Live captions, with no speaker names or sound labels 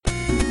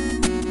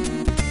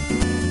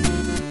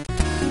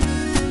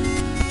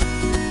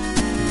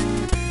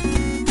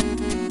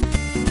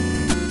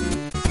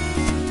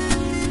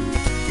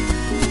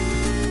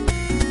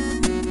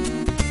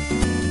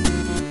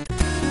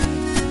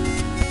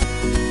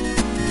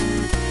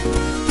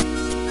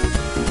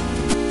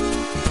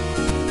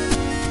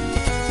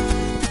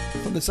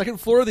the second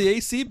floor of the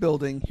AC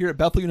building here at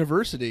Bethel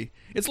University.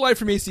 It's live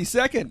from AC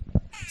Second.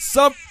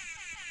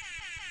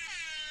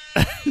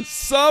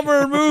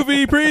 Summer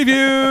movie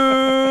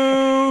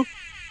preview.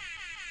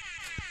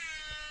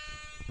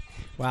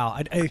 Wow,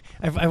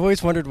 I've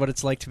always wondered what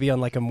it's like to be on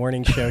like a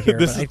morning show here.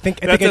 But I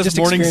think I just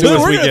morning experienced zoo So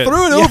we're going to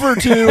throw it over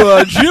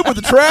to Jim with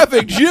the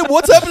traffic. Jim,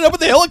 what's happening up with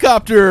the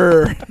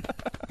helicopter?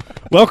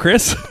 Well,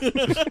 Chris,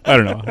 I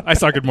don't know. I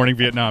saw Good Morning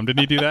Vietnam.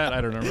 Didn't he do that?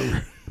 I don't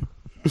remember.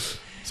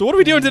 So what are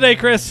we doing today,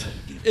 Chris?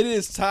 It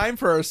is time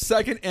for our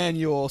second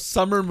annual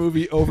summer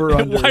movie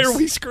over-unders. Why are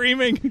we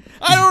screaming?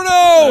 I don't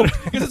know!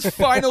 Because it's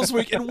finals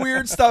week and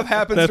weird stuff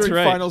happens That's during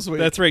right. finals week.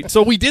 That's right.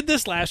 So we did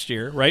this last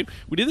year, right?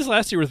 We did this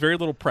last year with very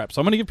little prep.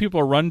 So I'm going to give people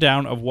a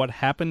rundown of what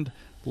happened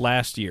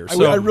last year.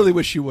 So, I really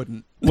wish you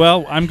wouldn't.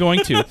 Well, I'm going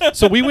to.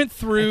 So we went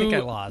through. I think I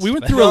lost, we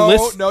went but- through a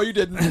list. No, you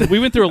didn't. We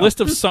went through a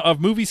list of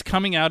movies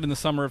coming out in the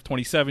summer of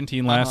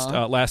 2017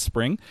 last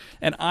spring,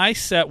 and I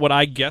set what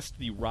I guessed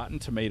the Rotten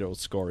Tomatoes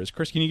score is.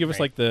 Chris, can you give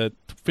us like the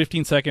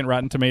 15-second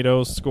Rotten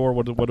Tomatoes score?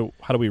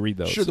 How do we read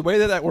those? Sure. The way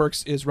that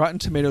works is Rotten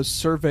Tomatoes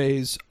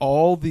surveys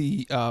all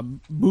the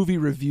movie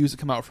reviews that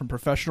come out from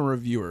professional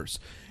reviewers,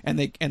 and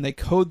they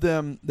code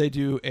them. They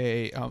do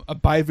a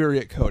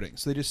bivariate coding.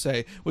 So they just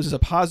say, was this a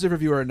positive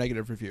review or a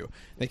negative review?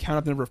 They count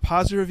up the number of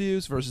positive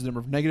reviews versus the number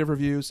of negative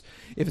reviews.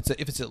 If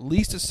it's at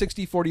least a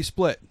 60-40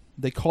 split,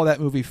 they call that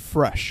movie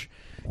fresh.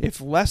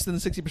 If less than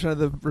 60% of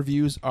the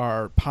reviews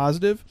are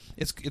positive,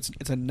 it's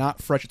a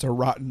not fresh. It's a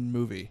rotten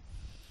movie.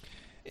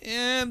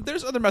 And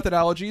there's other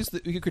methodologies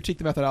that we could critique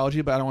the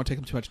methodology, but I don't want to take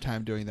them too much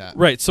time doing that.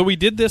 Right. So we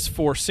did this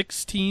for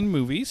 16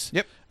 movies.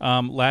 Yep.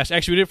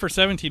 Actually, we did it for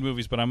 17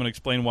 movies, but I'm going to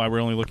explain why we're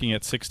only looking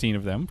at 16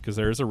 of them because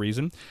there is a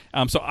reason.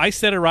 So I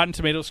set a Rotten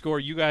Tomatoes score.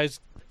 You guys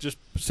just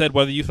said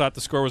whether you thought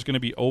the score was going to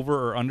be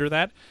over or under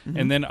that. Mm-hmm.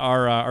 And then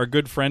our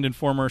good friend and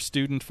former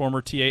student,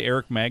 former TA,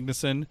 Eric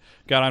Magnuson,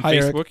 got on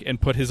Facebook and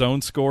put his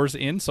own scores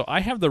in. So I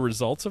have the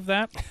results of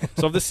that.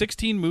 So of the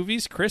 16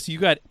 movies, Chris, you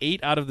got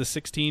 8 out of the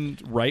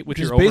 16 right with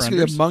your over-unders.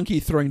 Basically a monkey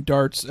throwing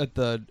darts at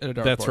a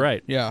dartboard. That's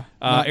right. Yeah.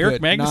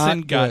 Eric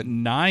Magnuson got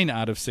 9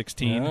 out of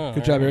 16. Oh.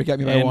 Good job, Eric. Got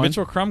me by And 1.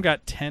 Mitchell Crum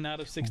got 10 out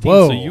of 16.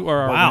 Whoa. So you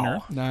are our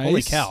winner. Nice.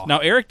 Holy cow. Now,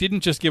 Eric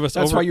didn't just give us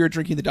That's over. why you're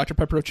drinking the Dr.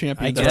 Pepper of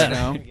Champions I right get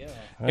now.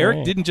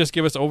 Eric didn't just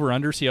give us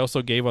over-unders. He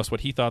also gave us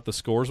what he thought the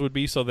scores would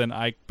be. So then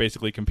I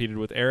basically competed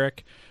with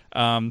Eric.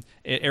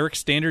 Eric's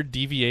standard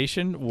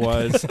deviation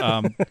was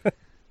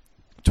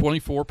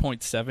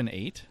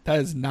 24.78. That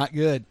is not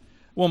good.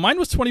 Well, mine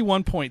was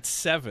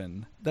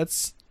 21.7.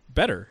 That's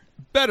Better.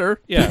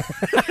 better. Yeah.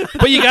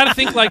 But you got to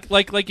think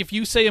like if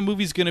you say a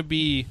movie's going to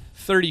be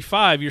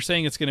 35, you're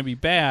saying it's going to be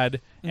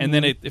bad, and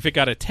then if it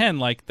got a 10,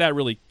 like that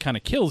really kind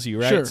of kills you,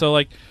 right?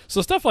 Sure.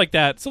 So stuff like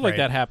that,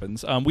 Right.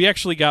 happens. We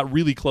actually got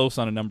really close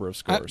on a number of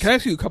scores. Can I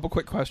ask you a couple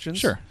quick questions?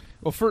 Sure.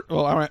 Well,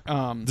 all right.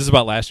 This is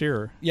about last year,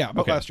 or? Yeah,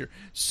 about Okay. last year.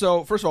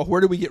 So, first of all,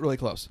 where did we get really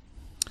close?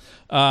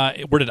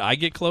 Where did I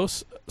get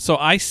close? So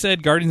I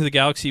said Guardians of the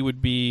Galaxy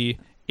would be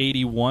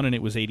 81, and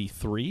it was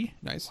 83.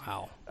 Nice.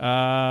 Wow.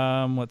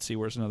 Let's see.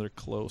 Where's another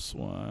close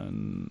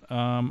one?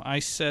 I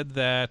said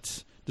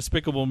that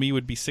Despicable Me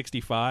would be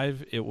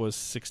 65. It was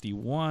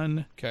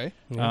 61. Okay.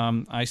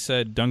 I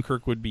said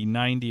Dunkirk would be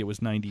 90. It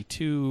was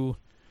 92.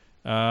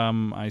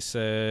 I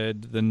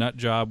said The Nut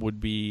Job would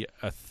be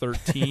a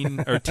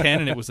 13 or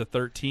 10, and it was a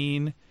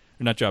 13.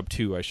 Or Nut Job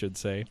 2, I should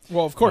say.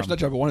 Well, of course, Nut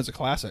Job 1 is a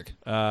classic.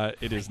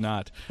 It is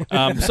not.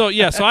 So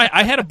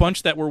I had a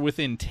bunch that were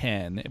within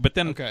 10, but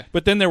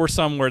then there were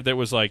some where there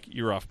was like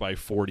you're off by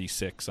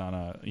 46 on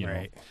a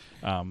Right.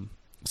 know.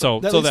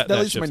 That leads to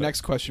my shifts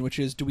next question, which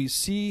is, do we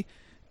see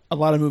a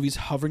lot of movies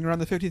hovering around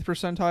the 50th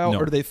percentile, No.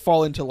 or do they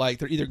fall into like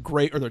they're either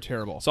great or they're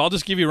terrible? So I'll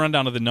just give you a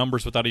rundown of the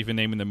numbers without even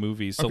naming the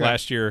movies. So Okay.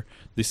 last year,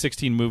 the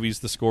 16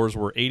 movies, the scores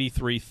were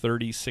 83,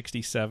 30,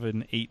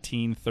 67,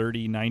 18,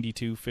 30,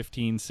 92,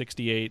 15,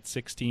 68,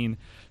 16,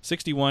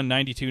 61,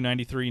 92,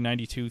 93,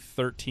 92,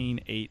 13,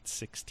 8,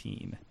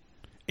 16.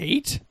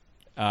 8?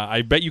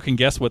 I bet you can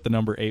guess what the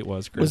number 8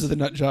 was, Chris. Was it the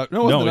Nut Job?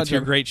 No, it wasn't No, the it's Nut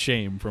Your Job. Great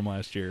Shame from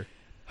last year.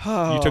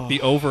 Oh. You took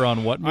the over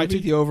on what movie? I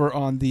took the over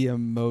on the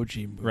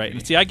Emoji Movie.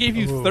 Right. See, I gave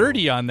you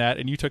 30 on that,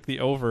 and you took the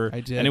over.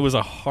 I did. And it was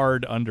a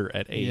hard under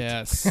at 8.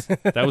 Yes.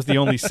 That was the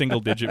only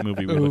single-digit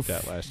movie we looked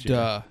at last year.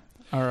 Duh.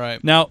 All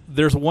right. Now,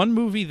 there's one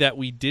movie that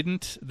we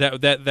didn't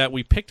that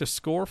we picked a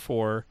score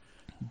for,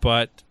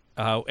 but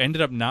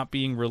ended up not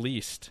being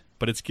released.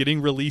 But it's getting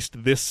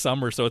released this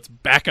summer, so it's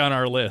back on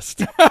our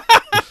list.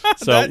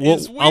 So I'll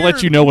let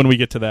weird. you know when we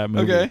get to that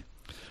movie. Okay.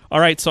 All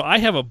right, so I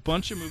have a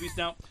bunch of movies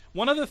now.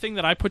 One other thing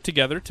that I put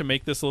together to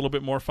make this a little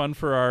bit more fun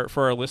for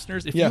our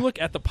listeners, if Yeah. you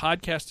look at the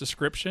podcast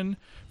description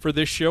for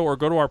this show or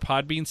go to our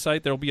Podbean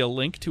site, there'll be a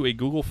link to a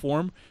Google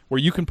form where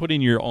you can put in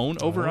your own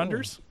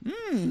over-unders.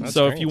 That's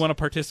So if great. you want to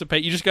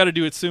participate, you just got to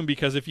do it soon,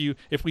 because if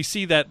we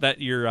see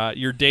that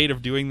your date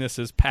of doing this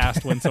is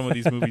past when some of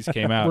these movies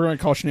came out. We're going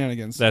to call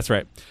shenanigans. That's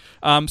right.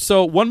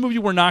 So one movie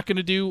we're not going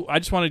to do, I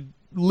just want to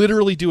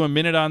literally do a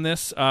minute on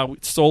this.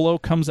 Solo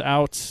comes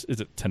out, is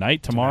it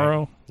tonight,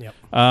 tomorrow? Yep.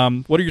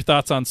 What are your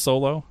thoughts on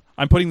Solo?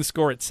 I'm putting the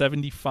score at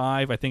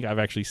 75. I think I've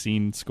actually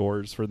seen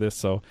scores for this,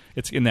 so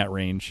it's in that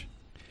range.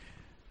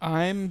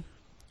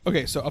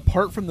 Okay, so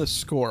apart from the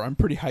score, I'm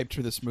pretty hyped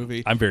for this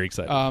movie. I'm very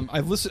excited.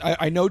 I've listened.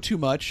 I know too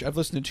much. I've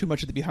listened to too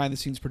much of the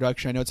behind-the-scenes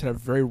production. I know it's had a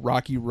very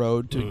rocky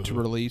road to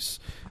release,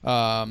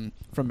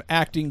 from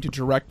acting to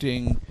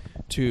directing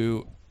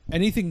to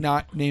anything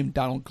not named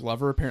Donald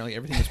Glover. Apparently,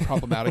 everything is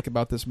problematic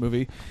about this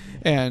movie.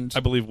 And I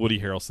believe Woody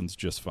Harrelson's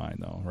just fine,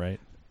 though, right?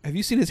 have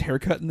you seen his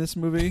haircut in this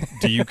movie?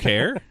 Do you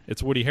care?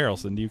 It's Woody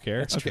Harrelson. Do you care?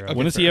 That's true.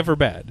 When is he ever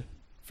bad?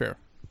 Fair.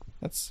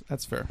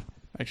 That's fair,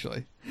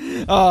 actually.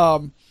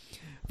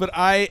 But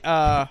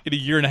I in a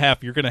year and a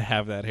half, you're going to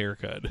have that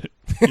haircut.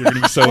 You're going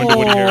to be so into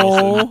Woody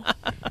Harrelson.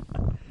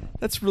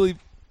 That's really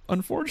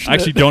unfortunate. I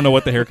actually don't know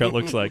what the haircut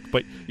looks like,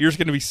 but you're just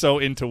going to be so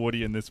into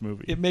Woody in this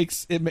movie. It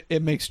makes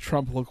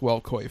Trump look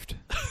well coiffed.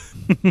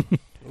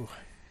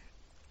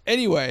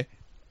 Anyway,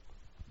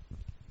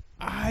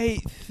 I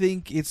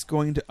think it's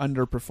going to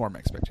underperform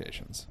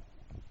expectations.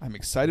 I'm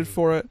excited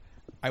for it.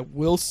 I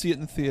will see it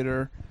in the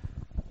theater.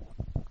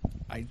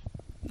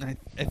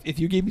 If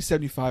you gave me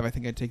 75, I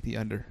think I'd take the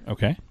under.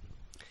 Okay.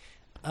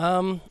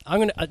 I'm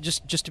gonna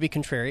just to be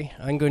contrary,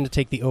 I'm going to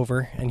take the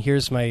over, and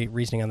here's my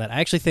reasoning on that. I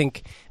actually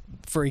think,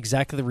 for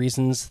exactly the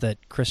reasons that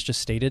Chris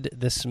just stated,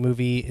 this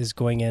movie is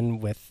going in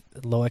with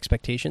low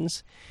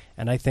expectations,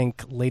 and I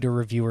think later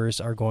reviewers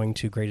are going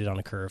to grade it on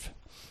a curve.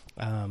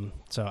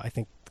 So I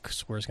think the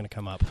score is going to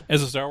come up.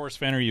 As a Star Wars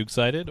fan, are you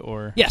excited?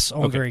 Or yes,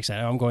 I'm very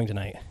excited. I'm going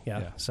tonight.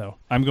 Yeah. So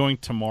I'm going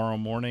tomorrow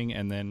morning,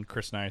 and then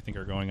Chris and I think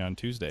are going on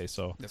Tuesday.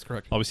 So that's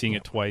correct. I'll be seeing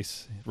it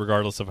twice,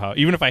 regardless of how.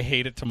 Even if I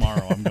hate it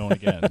tomorrow, I'm going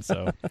again.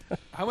 So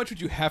how much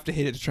would you have to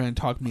hate it to try and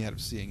talk me out of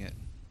seeing it?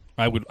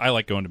 I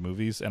like going to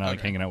movies, and I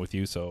like hanging out with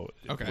you, so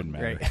it wouldn't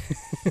matter.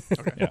 Right.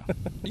 Okay. Yeah.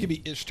 You could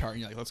be Ishtar,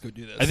 and you're like, let's go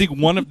do this. I think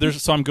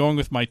so I'm going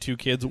with my two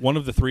kids. One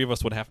of the three of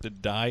us would have to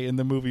die in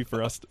the movie for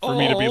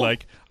me to be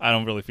like, I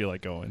don't really feel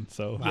like going.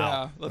 So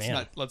yeah, let's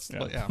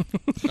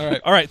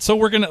All right. So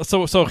we're gonna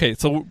so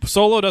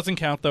Solo doesn't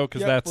count though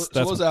because that's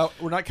Solo's out.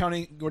 We're not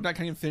counting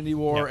Infinity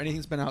War.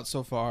 Anything's been out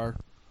so far.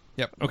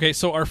 Yep. Okay,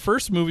 so our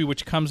first movie,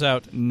 which comes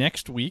out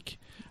next week.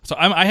 So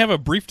I have a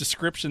brief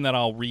description that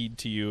I'll read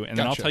to you, and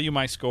then I'll tell you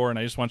my score, and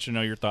I just want you to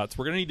know your thoughts.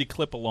 We're going to need to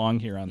clip along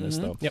here on this,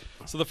 though. Yep.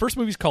 So the first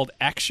movie is called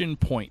Action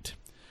Point.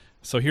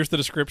 So here's the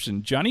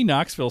description. Johnny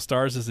Knoxville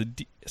stars as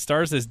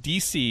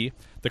DC,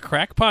 the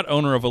crackpot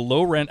owner of a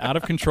low-rent,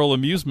 out-of-control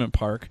amusement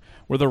park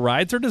where the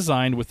rides are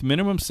designed with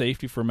minimum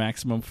safety for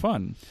maximum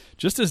fun.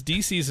 Just as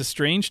DC's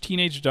estranged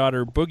teenage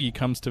daughter, Boogie,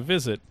 comes to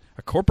visit,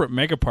 a corporate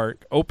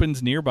megapark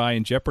opens nearby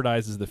and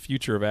jeopardizes the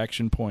future of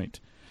Action Point.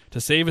 To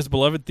save his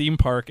beloved theme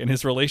park and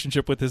his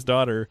relationship with his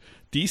daughter,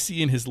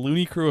 DC and his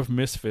loony crew of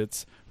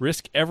misfits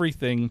risk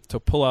everything to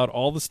pull out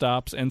all the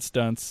stops and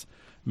stunts,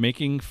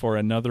 making for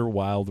another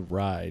wild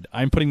ride.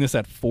 I'm putting this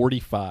at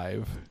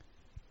 45.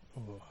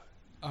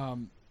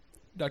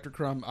 Dr.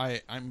 Crumb,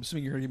 I'm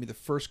assuming you're going to give me the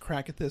first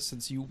crack at this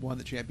since you won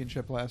the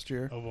championship last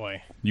year. Oh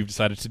boy, you've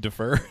decided to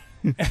defer.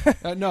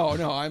 No,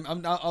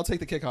 I'll take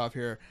the kickoff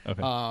here.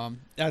 Okay.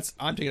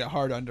 I'm taking a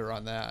hard under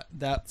on that.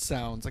 That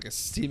sounds like a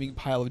steaming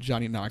pile of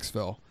Johnny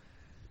Knoxville.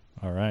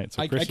 All right.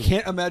 So I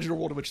can't imagine a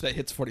world in which that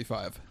hits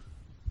 45.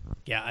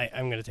 Yeah,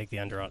 I'm going to take the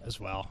under on as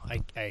well.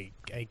 I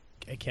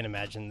can't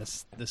imagine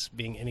this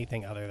being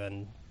anything other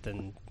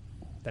than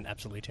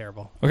absolutely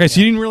terrible. Okay,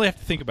 so you didn't really have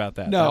to think about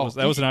that. No,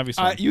 that was an obvious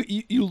one.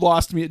 You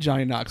lost me at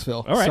Johnny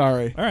Knoxville. All right.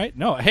 Sorry. All right.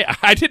 No, hey,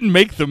 I didn't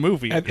make the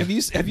movie. Have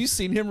you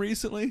seen him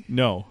recently?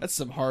 No. That's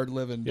some hard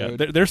living, dude.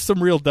 Yeah, there's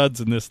some real duds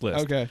in this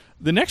list. Okay.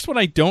 The next one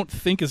I don't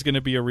think is going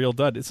to be a real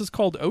dud. This is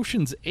called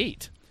Ocean's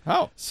 8.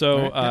 Oh.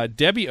 So right.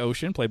 Debbie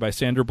Ocean, played by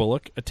Sandra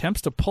Bullock,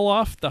 attempts to pull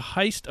off the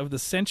heist of the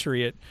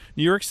century at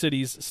New York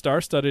City's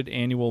star-studded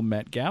annual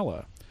Met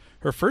Gala.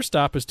 Her first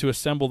stop is to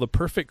assemble the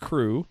perfect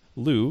crew: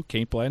 Lou,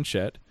 Kate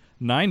Blanchett;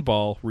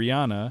 Nineball,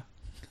 Rihanna;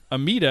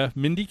 Amita,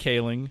 Mindy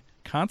Kaling;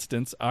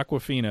 Constance,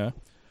 Awkwafina;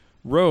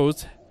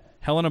 Rose,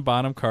 Helena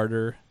Bonham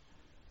Carter;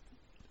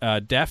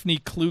 Daphne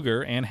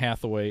Kluger, Anne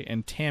Hathaway;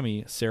 and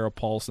Tammy, Sarah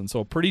Paulson. So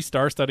a pretty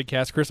star-studded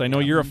cast. Chris, I know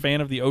you're a fan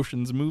of the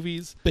Ocean's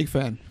movies. Big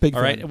fan.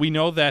 All right, we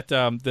know that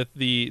that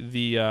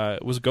the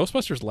was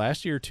Ghostbusters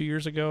last year or 2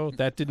 years ago.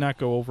 That did not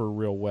go over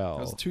real well.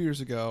 That was 2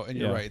 years ago, and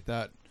you're right.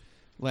 That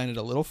landed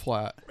a little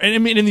flat. And I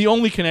mean, and the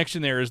only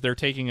connection there is they're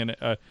taking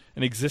an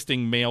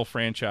existing male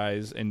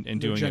franchise and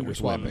doing it with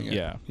swapping women. it.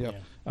 Yeah.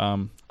 Yep.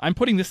 I'm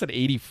putting this at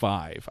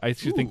 85. I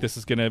actually think this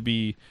is going to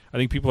be. I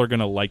think people are going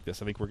to like this.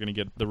 I think we're going to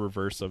get the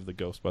reverse of the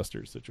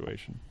Ghostbusters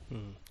situation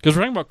because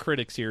we're talking about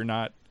critics here,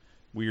 not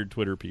weird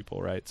Twitter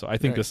people, right? So I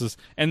think this is,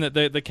 and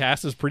the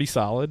cast is pretty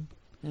solid.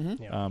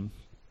 Mm-hmm. Yeah.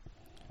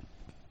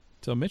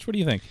 So Mitch, what do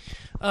you think?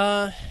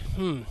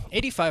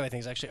 85 I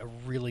think is actually a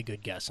really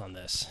good guess on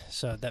this.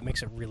 So that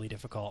makes it really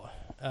difficult.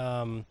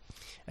 I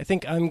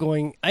think I'm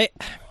going to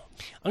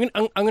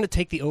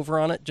take the over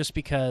on it just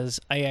because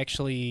I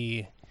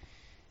think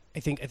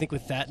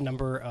with that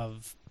number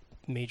of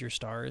major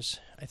stars.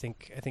 I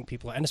think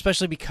people, and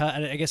especially because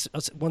I guess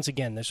once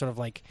again they're sort of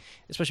like,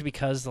 especially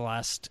because the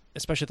last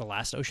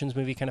Ocean's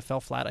movie kind of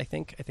fell flat. I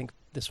think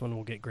this one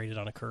will get graded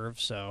on a curve.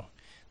 So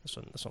this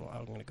one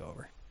I'm going to go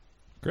over.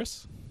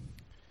 Chris,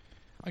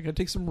 I got to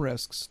take some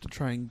risks to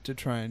try and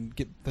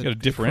get the. You got to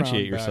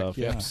differentiate crown back. yourself.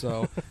 Yeah, Yeah.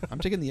 So I'm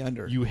taking the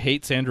under. You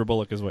hate Sandra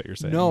Bullock, is what you're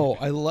saying. No,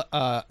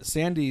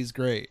 Sandy's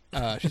great.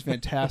 She's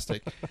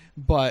fantastic,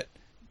 but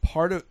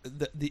part of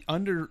the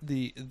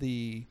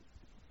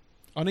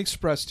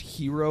unexpressed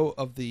hero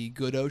of the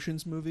good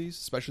Ocean's movies,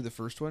 especially the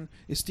first one,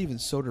 is Steven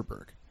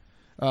Soderbergh.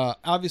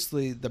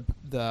 Obviously,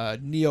 the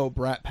Neo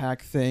Brat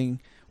Pack thing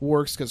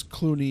works because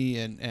Clooney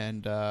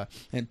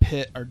and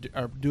Pitt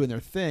are doing their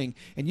thing,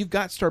 and you've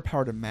got star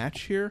power to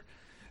match here.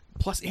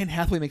 Plus, Anne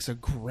Hathaway makes a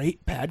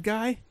great bad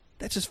guy.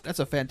 That's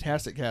a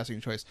fantastic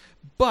casting choice.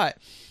 But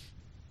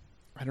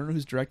I don't know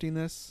who's directing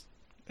this,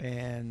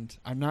 and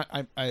I'm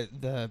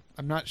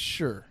not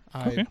sure.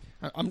 Okay.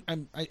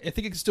 I think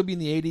it could still be in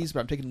the 80s,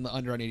 but I'm taking the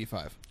under on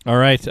 85. All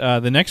right.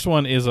 The next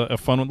one is a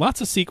fun one. Lots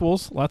of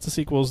sequels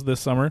this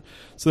summer.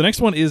 So the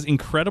next one is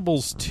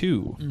Incredibles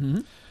 2. Mm-hmm.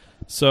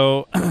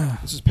 So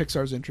This is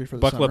Pixar's entry for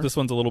the buckle summer. up. This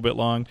one's a little bit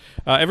long.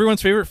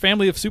 Everyone's favorite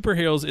family of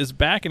superheroes is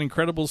back in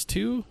Incredibles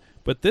 2,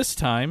 but this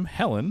time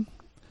Helen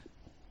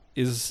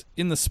is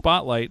in the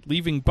spotlight,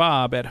 leaving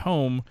Bob at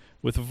home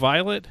with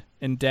Violet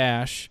and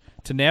Dash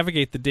to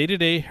navigate the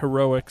day-to-day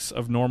heroics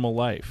of normal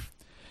life.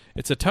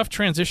 It's a tough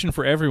transition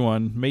for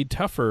everyone, made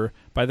tougher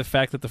by the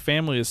fact that the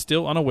family is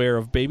still unaware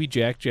of baby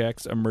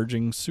Jack's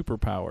emerging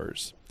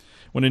superpowers.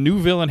 When a new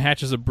villain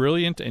hatches a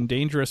brilliant and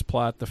dangerous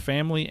plot, the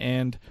family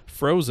and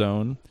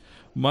Frozone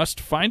must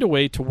find a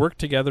way to work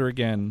together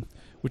again,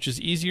 which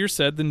is easier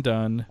said than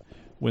done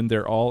when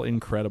they're all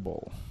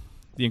incredible.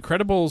 The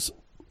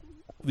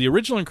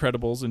original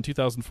Incredibles in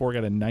 2004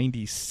 got a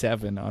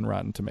 97 on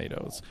Rotten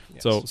Tomatoes.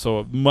 Yes. So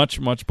a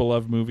much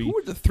beloved movie. Who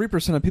were the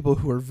 3% of people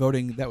who were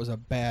voting that was a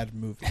bad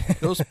movie?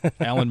 Those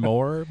Alan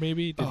Moore,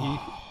 maybe? Did he?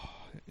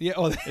 Yeah,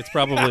 oh, It's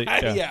probably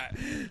yeah.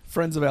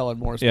 Friends of Alan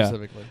Moore Yeah.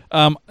 specifically.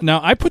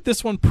 Now I put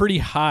this one pretty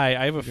high.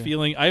 I have a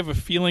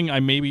feeling I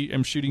maybe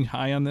am shooting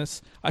high on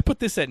this. I put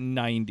this at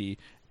 90.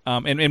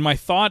 And my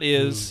thought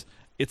is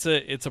it's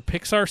a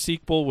Pixar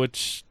sequel,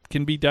 which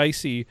can be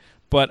dicey,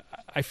 but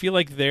I feel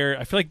like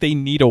they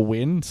need a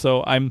win.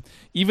 So I'm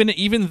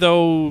even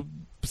though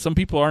some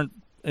people aren't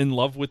in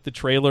love with the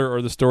trailer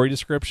or the story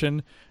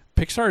description,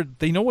 Pixar,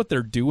 they know what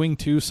they're doing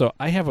too. So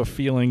I have a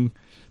feeling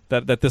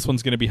that this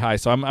one's going to be high.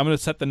 So I'm going to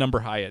set the number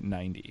high at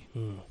 90.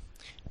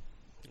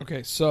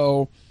 Okay,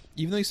 so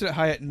even though you set it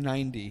high at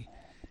 90,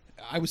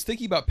 I was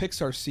thinking about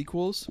Pixar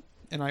sequels,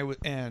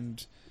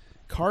 and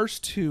Cars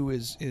 2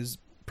 is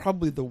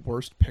probably the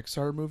worst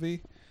Pixar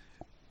movie,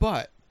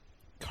 but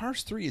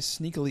Cars 3 is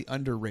sneakily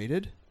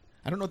underrated.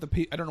 I don't know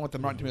what the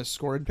Rotten Tomatoes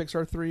score in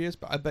Pixar 3 is,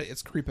 but I bet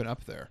it's creeping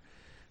up there.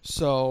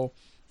 So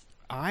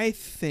I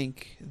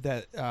think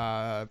that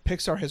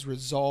Pixar has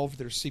resolved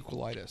their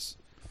sequelitis,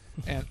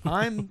 and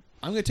I'm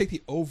going to take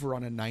the over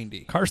on a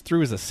 90. Cars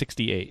 3 is a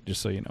 68,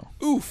 just so you know.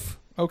 Oof.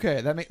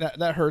 Okay,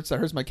 that hurts. That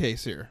hurts my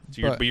case here.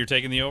 So but you're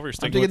taking the over? You're I'm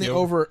sticking taking with the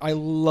over. I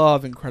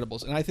love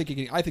Incredibles, and I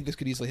think this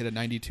could easily hit a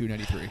 92,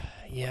 93.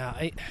 Yeah,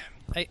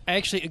 I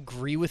actually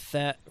agree with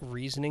that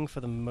reasoning for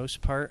the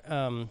most part.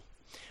 I'm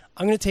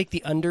going to take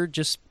the under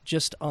just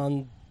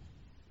on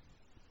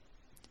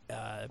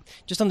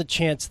the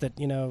chance that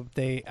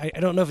I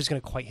don't know if it's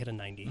going to quite hit a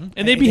 90,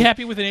 And they'd be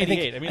happy with an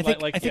 88.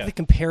 I think the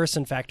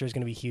comparison factor is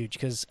going to be huge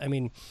because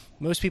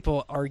most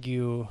people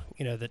argue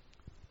that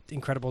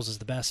Incredibles is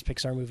the best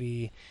Pixar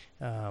movie.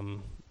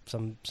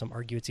 Some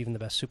argue it's even the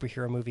best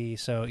superhero movie.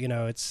 So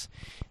it's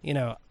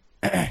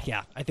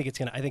yeah, I think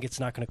it's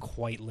not going to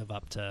quite live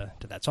up to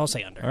that. So I'll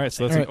say under. All right,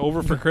 so that's an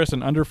over for Chris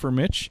and under for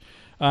Mitch.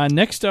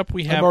 Next up,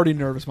 we have. I'm already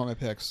nervous about my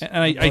picks. And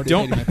I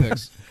don't. My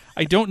picks.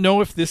 I don't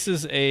know if this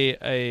is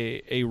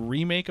a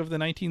remake of the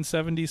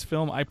 1970s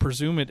film. I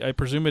presume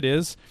it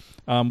is.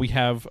 We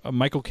have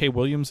Michael K.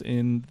 Williams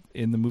in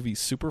the movie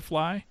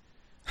Superfly.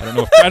 I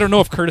don't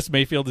know if Curtis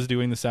Mayfield is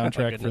doing the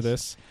soundtrack for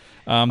this.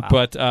 Wow.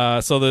 But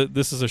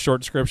this is a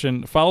short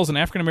description. Follows an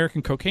African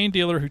American cocaine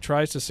dealer who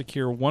tries to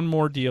secure one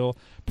more deal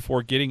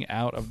before getting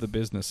out of the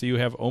business. So you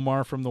have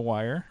Omar from The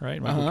Wire,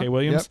 right? Michael K.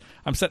 Williams. Yep.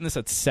 I'm setting this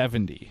at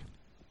 70.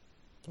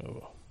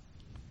 Oh.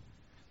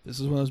 This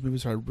is one of those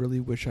movies where I really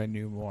wish I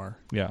knew more.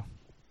 Yeah.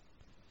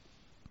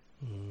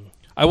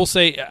 I will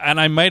say, and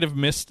I might have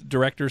missed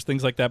directors,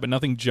 things like that, but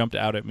nothing jumped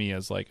out at me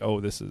as like,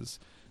 oh, this is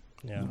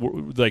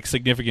like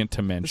significant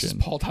to mention. This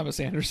is Paul Thomas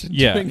Anderson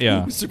Yeah, doing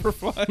yeah.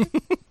 Superfly.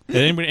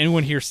 Did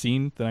anyone here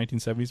seen the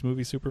 1970s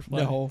movie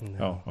Superfly? No.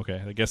 Oh,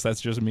 okay. I guess that's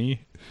just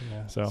me.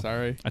 Yeah. So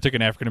Sorry. I took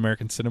an African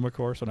American cinema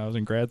course when I was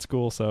in grad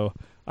school, so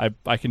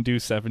I can do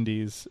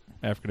 70s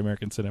African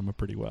American cinema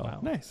pretty well. Wow.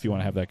 Nice. If you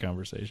want to have that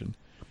conversation.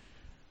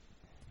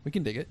 We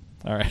can dig it.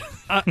 All right.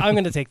 I'm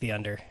going to take the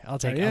under. I'll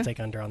take ya? I'll take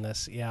under on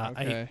this. Yeah,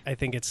 Okay. I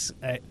think it's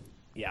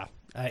yeah.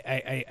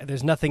 I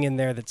there's nothing in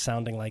there that's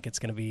sounding like it's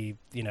going to be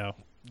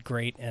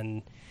great,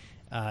 and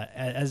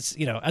as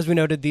you know, as we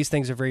noted, these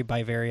things are very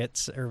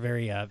bivariate, or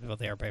very well,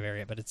 they are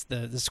bivariate, but it's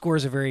the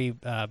scores are very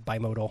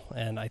bimodal,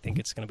 and I think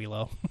it's going to be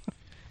low.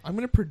 I'm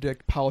going to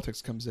predict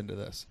politics comes into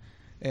this.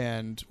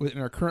 And in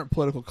our current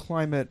political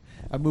climate,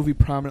 a movie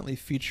prominently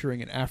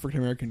featuring an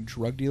African-American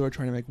drug dealer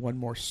trying to make one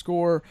more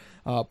score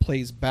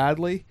plays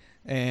badly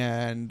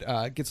and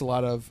gets a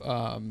lot of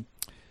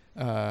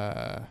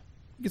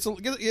gets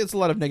a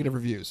lot of negative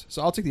reviews.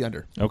 So I'll take the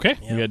under. Okay,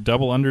 Yeah. we got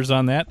double unders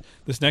on that.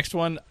 This next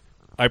one,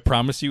 I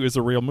promise you, is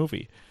a real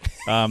movie.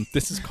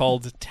 This is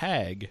called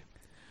Tag.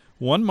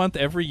 1 month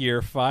every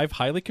year, 5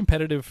 highly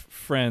competitive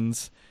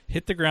friends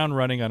hit the ground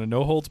running on a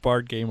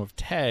no-holds-barred game of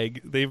tag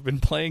they've been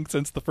playing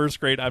since the first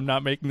grade. I'm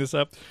not making this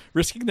up.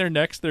 Risking their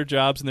necks, their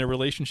jobs, and their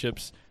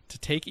relationships to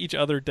take each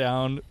other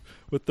down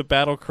with the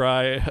battle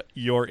cry,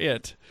 "You're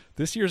it."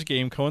 This year's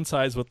game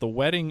coincides with the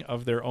wedding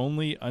of their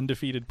only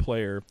undefeated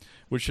player,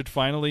 which should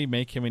finally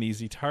make him an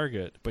easy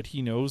target. But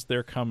he knows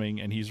they're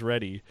coming, and he's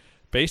ready.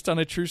 Based on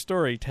a true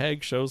story,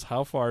 Tag shows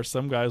how far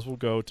some guys will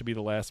go to be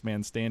the last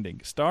man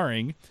standing.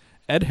 Starring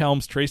Ed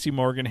Helms, Tracy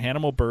Morgan,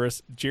 Hannibal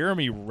Buress,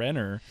 Jeremy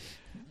Renner,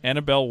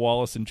 Annabelle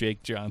Wallace, and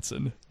Jake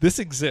Johnson. This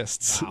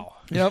exists. Wow.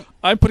 Yep.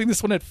 I'm putting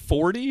this one at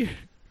 40.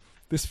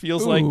 This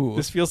feels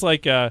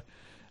like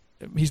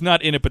he's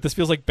not in it, but this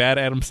feels like bad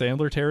Adam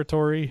Sandler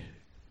territory.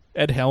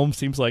 Ed Helms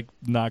seems like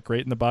not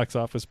great in the box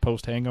office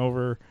post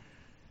Hangover.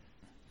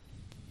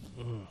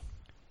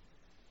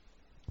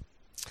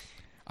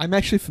 I'm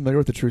actually familiar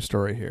with the true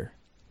story here.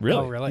 Really?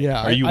 Oh, really?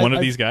 Yeah. Are you one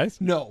of these guys?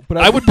 No, but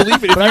I would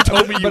believe it if you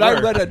told me you But I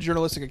were. read a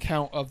journalistic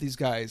account of these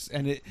guys,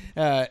 and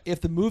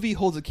if the movie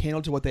holds a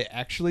candle to what they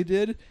actually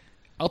did,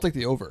 I'll take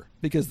the over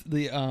because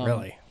the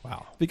Really?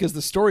 Wow. because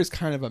the story is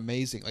kind of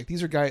amazing. Like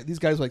these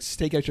guys like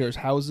stake out each other's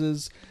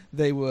houses.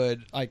 They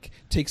would like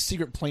take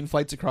secret plane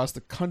flights across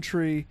the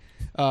country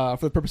for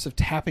the purpose of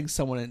tapping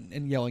someone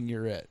and yelling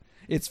 "You're it."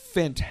 It's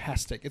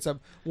fantastic. It's a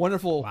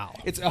wonderful. Wow.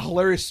 It's a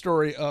hilarious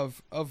story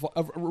of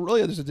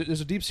really.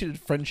 There's a deep seated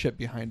friendship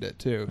behind it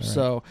too. Right.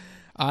 So,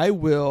 I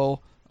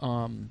will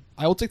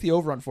take the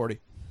over on 40.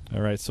 All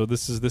right, so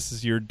this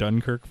is your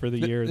Dunkirk for the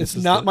year. It's This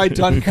is not my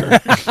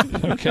Dunkirk.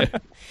 Okay.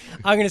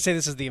 I'm going to say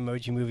this is the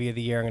emoji movie of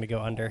the year. I'm going to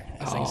go under.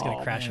 This thing's going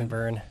to crash and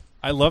burn.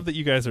 I love that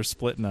you guys are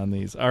splitting on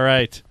these. All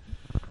right.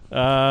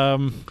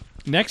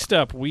 Next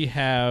up, we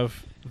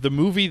have the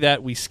movie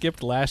that we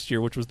skipped last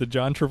year, which was the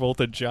John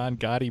Travolta John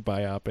Gotti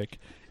biopic.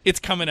 It's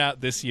coming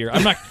out this year.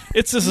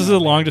 This is a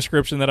long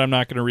description that I'm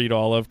not going to read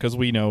all of because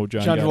we know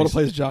John Travolta Gotti's-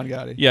 plays John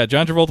Gotti. Yeah,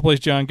 John Travolta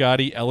plays John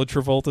Gotti. Ella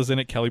Travolta's in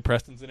it. Kelly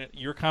Preston's in it.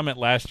 Your comment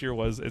last year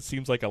was it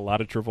seems like a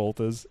lot of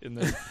Travoltas in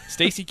this.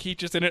 Stacy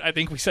Keach is in it. I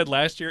think we said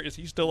last year, is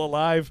he still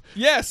alive?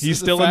 Yes, He's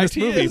as a still in fact, this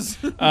he movie. is.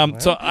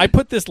 So I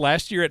put this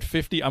last year at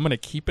 50. I'm going to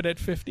keep it at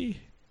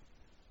 50.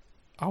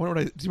 I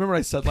wonder do you remember what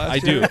I said last I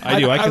year? do. I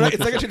do. I can look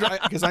it's this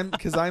like because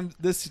I'm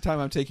this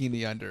time I'm taking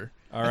the under.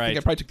 All I right. think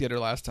I probably took the under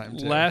last time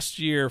too. Last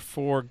year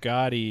for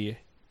Gotti,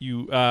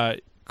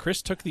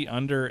 Chris took the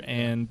under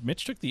and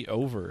Mitch took the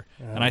over,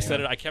 and I said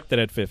it. I kept it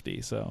at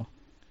 50. So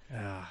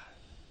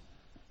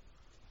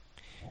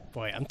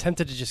Boy, I'm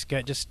tempted to just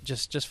go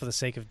just for the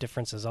sake of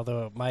differences.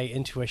 Although my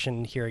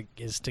intuition here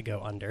is to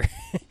go under.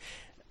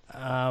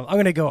 I'm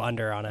going to go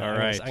under on it. All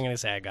right. I'm going to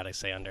say I got to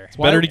say under. it's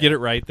better to get it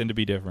right than to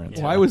be different.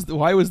 Yeah.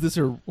 Why was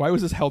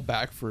this held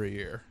back for a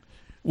year?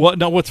 Well,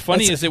 no. What's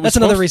funny is it was that's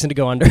another supposed- reason to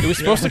go under. It was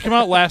supposed to come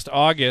out last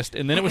August,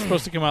 and then it was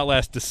supposed to come out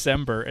last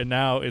December, and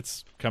now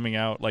it's coming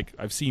out. Like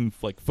I've seen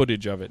like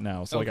footage of it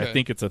now, so like I Okay.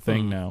 think it's a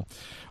thing now.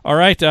 All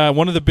right,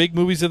 one of the big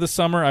movies of the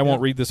summer. I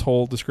won't read this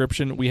whole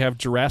description. We have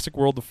Jurassic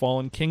World: The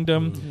Fallen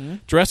Kingdom. Mm-hmm.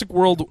 Jurassic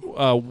World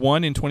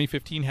 1 in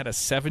 2015 had a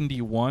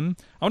 71. I'm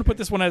gonna put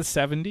this one at a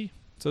 70.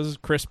 So this is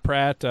Chris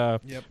Pratt,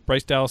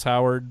 Bryce Dallas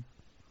Howard.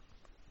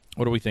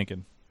 What are we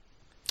thinking?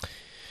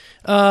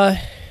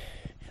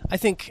 I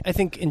think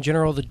in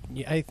general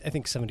I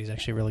think 70 is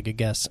actually a really good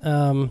guess.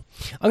 I'm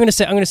going to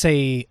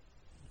say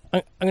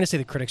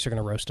the critics are going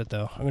to roast it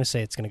though. I'm going to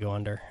say it's going to go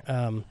under.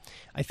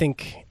 I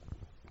think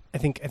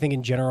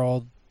in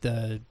general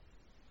the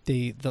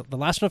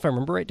last one, if I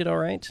remember right, did all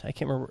right. I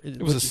can't remember.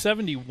 It was a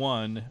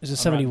 71. It was a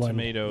 71.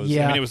 Tomatoes.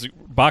 Yeah. I mean, it was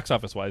box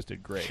office wise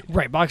did great.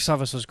 Right, box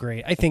office was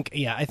great. I think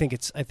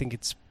it's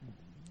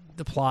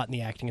the plot and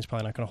the acting is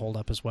probably not going to hold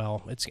up as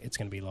well. It's going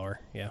to be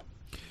lower. Yeah.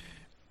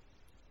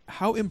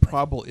 How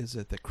improbable is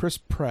it that Chris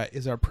Pratt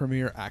is our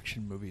premier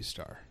action movie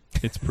star?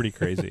 It's pretty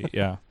crazy.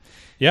 Yeah.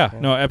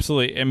 No,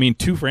 absolutely. I mean,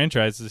 2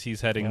 franchises he's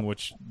heading,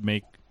 which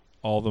make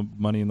all the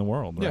money in the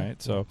world, Yeah.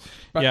 right? So,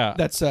 But yeah.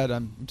 That said,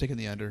 I'm taking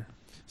the under.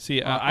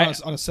 See,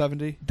 On a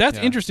 70. that's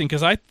Yeah. interesting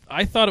because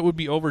I thought it would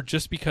be over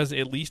just because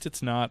at least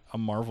it's not a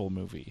Marvel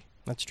movie.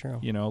 That's true.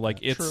 You know,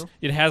 like True.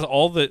 it has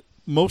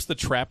most of the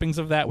trappings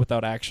of that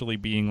without actually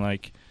being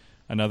like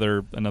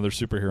another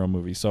superhero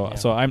movie. So Yeah.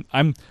 so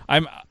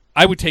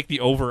I would take the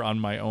over on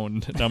my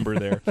own number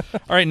there.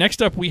 All right,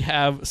 next up we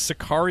have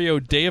Sicario: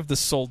 Day of the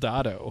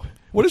Soldado.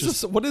 What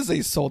is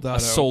a soldado? A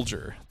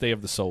soldier. Day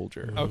of the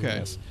Soldier. Okay.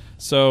 Yes.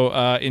 So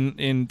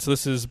so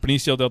this is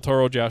Benicio del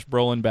Toro, Josh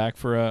Brolin back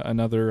for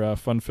another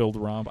fun-filled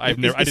romp. I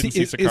didn't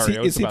see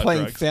Sicario. Is he about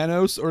playing drugs.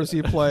 Thanos or is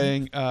he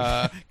playing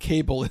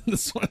Cable in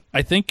this one?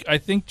 I think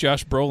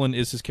Josh Brolin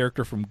is his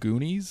character from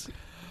Goonies.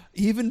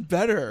 Even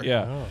better.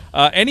 Yeah.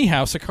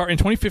 Anyhow, in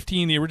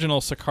 2015, the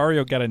original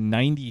Sicario got a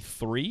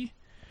 93.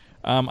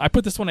 I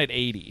put this one at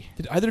 80.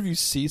 Did either of you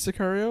see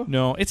Sicario?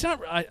 No, it's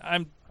not.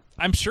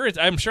 I'm sure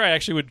I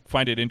actually would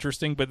find it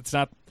interesting, but it's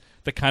not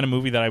the kind of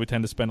movie that I would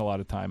tend to spend a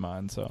lot of time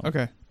on. So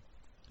Okay.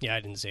 Yeah,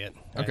 I didn't see it.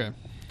 Okay.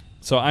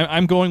 So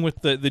I'm going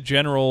with the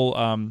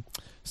general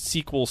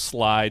sequel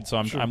slide. So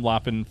I'm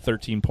lopping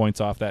 13 points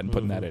off that and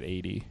putting that at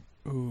 80.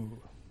 Ooh,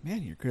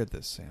 man, you're good at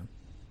this, Sam.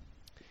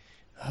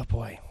 Oh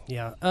boy,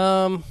 yeah.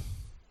 There's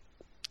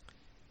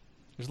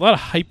a lot of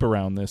hype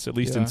around this, at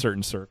least Yeah. in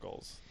certain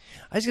circles.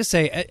 I was gonna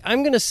say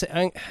I'm gonna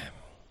say.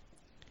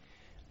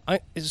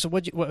 So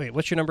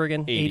what's your number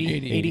again?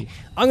 80.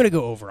 I'm gonna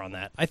go over on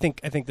that. I think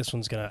this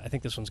one's gonna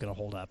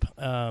hold up.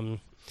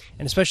 And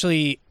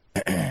especially,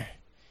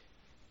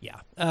 yeah.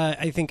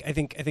 I think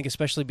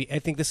especially I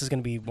think this is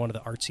gonna be one of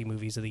the artsy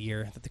movies of the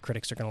year that the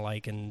critics are gonna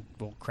like and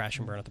will crash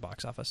and burn at the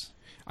box office.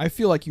 I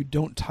feel like you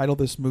don't title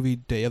this movie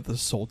Day of the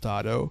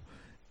Soldado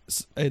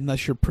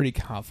unless you're pretty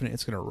confident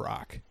it's going to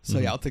rock. So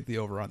yeah, I'll take the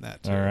over on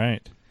that too. All right.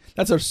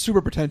 That's a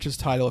super pretentious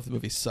title if the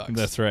movie sucks.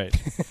 That's right.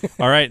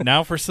 All right,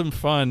 now for some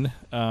fun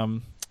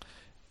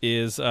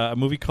is a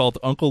movie called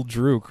Uncle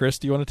Drew. Chris,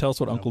 do you want to tell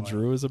us what Uncle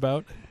Drew is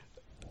about?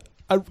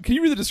 Can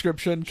you read the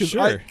description?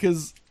 Sure.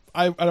 Because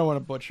I don't want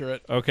to butcher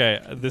it. Okay,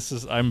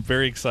 I'm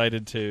very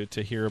excited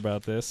to hear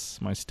about this.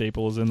 My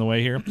staple is in the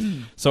way here.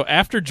 So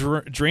after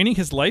draining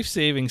his life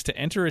savings to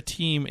enter a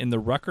team in the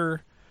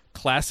Rucker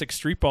Classic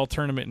Streetball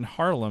Tournament in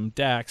Harlem,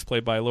 Dax,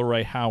 played by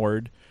Lori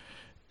Howard,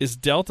 is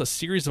dealt a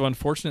series of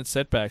unfortunate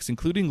setbacks,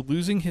 including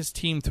losing his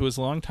team to his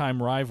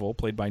longtime rival,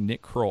 played by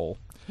Nick Kroll.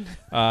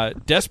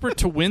 Desperate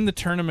to win the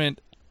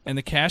tournament and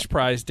the cash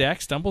prize,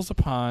 Dax stumbles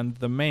upon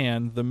the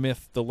man, the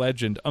myth, the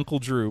legend, Uncle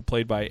Drew,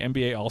 played by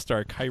NBA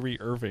All-Star Kyrie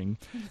Irving,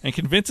 and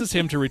convinces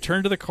him to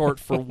return to the court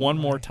for one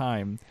more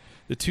time.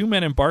 The two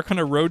men embark on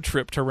a road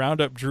trip to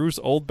round up Drew's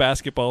old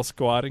basketball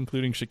squad,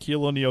 including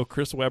Shaquille O'Neal,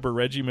 Chris Webber,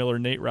 Reggie Miller,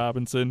 Nate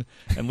Robinson,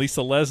 and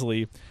Lisa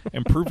Leslie,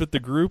 and prove that the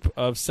group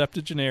of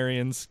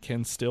septuagenarians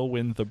can still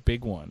win the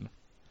big one.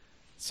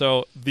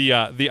 So the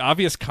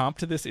obvious comp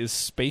to this is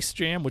Space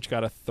Jam, which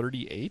got a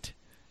 38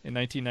 in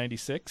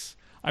 1996.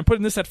 I'm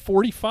putting this at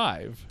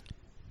 45.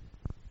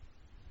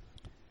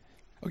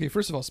 Okay,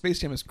 first of all, Space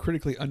Jam is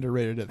critically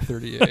underrated at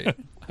 38.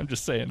 I'm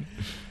just saying.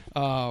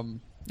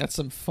 That's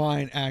some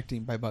fine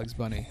acting by Bugs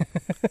Bunny.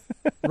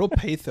 Real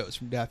pathos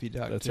from Daffy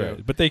Duck. That's too.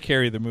 right. But they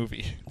carry the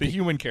movie. The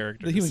human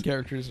characters. The human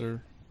characters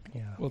are...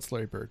 Yeah. Well, it's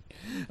Larry Bird.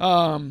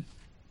 I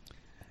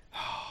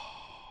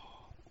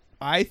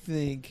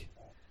think...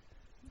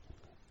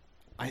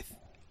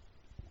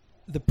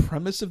 the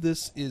premise of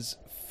this is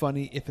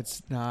funny if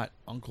it's not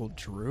Uncle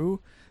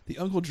Drew. The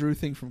Uncle Drew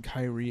thing from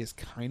Kyrie is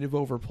kind of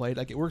overplayed.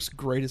 Like, it works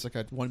great as like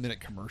a 1-minute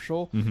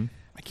commercial. Mm-hmm.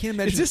 I can't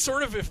imagine... Is this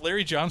sort of if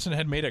Larry Johnson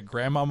had made a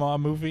Grandmama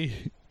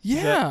movie?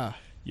 Yeah.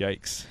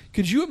 Yikes.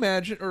 Could you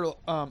imagine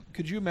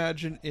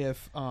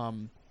if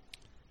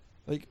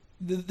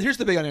here's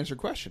the big unanswered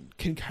question: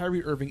 can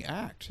Kyrie Irving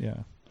act? Yeah.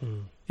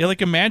 Yeah,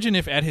 like imagine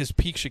if at his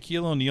peak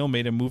Shaquille O'Neal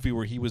made a movie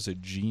where he was a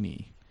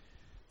genie.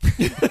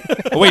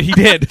 Oh wait, he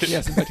did.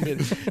 Yes, in fact he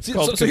did. See,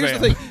 Called so here's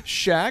the Kazam. thing: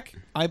 Shaq,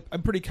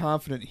 I'm pretty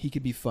confident he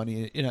could be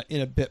funny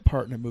in a bit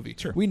part in a movie.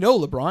 Sure. We know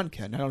LeBron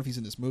can. I don't know if he's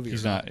in this movie.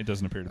 He's or not. It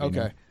doesn't appear to be.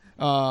 Okay.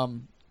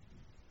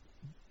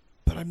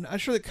 But I'm not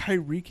sure that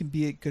Kyrie can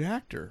be a good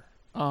actor.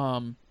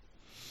 So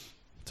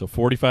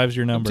 45 is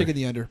your I'm number. taking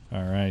the under.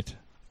 All right.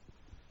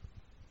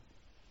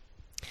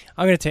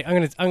 I'm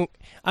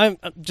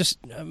just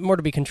more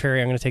to be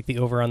contrary. I'm going to take the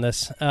over on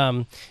this.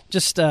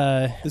 This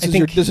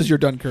is your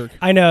Dunkirk.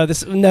 I know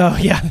this. No,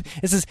 yeah,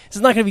 this is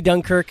not going to be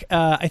Dunkirk.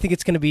 I think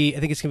it's going to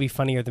be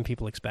funnier than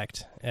people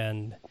expect,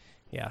 and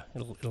yeah,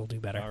 it'll do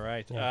better. All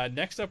right. Yeah.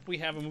 Next up, we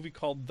have a movie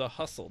called The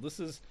Hustle. This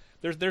is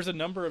there's a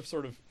number of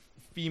sort of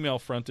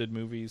female-fronted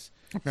movies.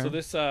 Okay. So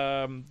this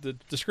the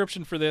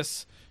description for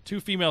this: two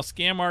female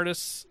scam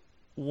artists,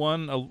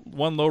 one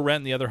low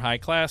rent and the other high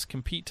class,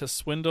 compete to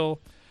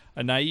swindle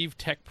a naive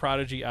tech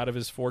prodigy out of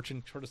his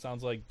fortune. Sort of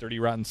sounds like Dirty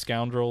Rotten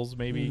Scoundrels,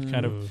 maybe.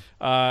 Kind of.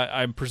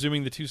 I'm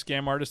presuming the two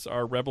scam artists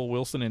are Rebel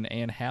Wilson and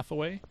Anne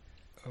Hathaway.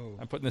 Oh.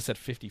 I'm putting this at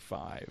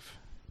 55.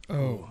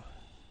 Oh.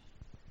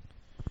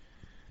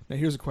 Now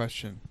here's a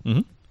question.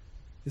 Mm-hmm.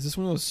 Is this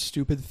one of those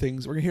stupid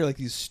things? We're going to hear like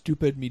these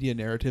stupid media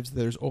narratives that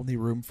there's only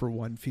room for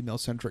one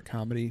female-centric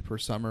comedy per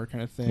summer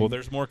kind of thing. Well,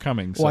 there's more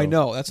coming. Well, I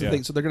know. That's the yeah.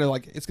 thing. So they're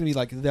going to it's going to be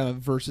like them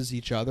versus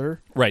each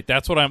other. Right.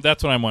 That's what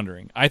I'm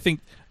wondering. I think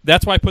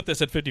that's why I put this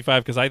at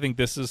 55 because I think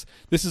this is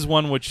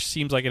one which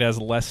seems like it has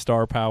less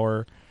star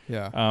power.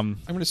 Yeah. I'm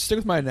going to stick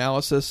with my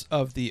analysis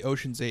of the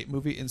Ocean's 8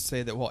 movie and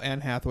say that while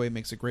Anne Hathaway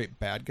makes a great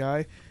bad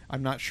guy,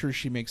 I'm not sure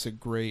she makes a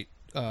great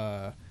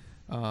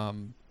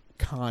con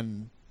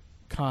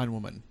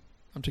woman.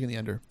 I'm taking the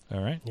under.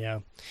 All right. Yeah,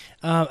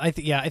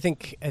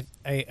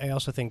 I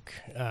also think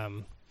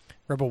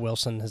Rebel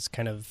Wilson has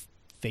kind of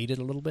faded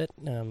a little bit.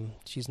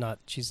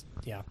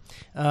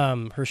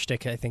 Her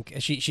shtick, I think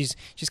she's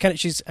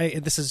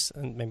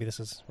maybe this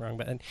is wrong,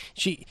 but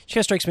she kind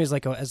of strikes me as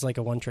like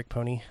a one trick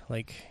pony,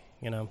 like,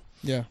 you know.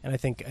 Yeah. And I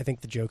think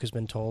the joke has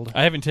been told.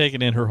 I haven't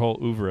taken in her whole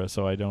oeuvre,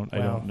 so I don't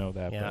know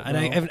that. Yeah, but, and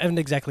I haven't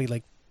exactly,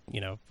 like, you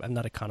know, I'm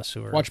not a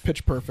connoisseur. Watch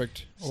Pitch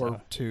Perfect or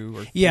 2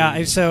 or 3. Yeah, I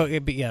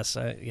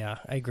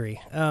agree.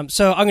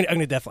 So I'm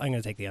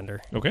gonna take the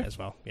under. Okay. As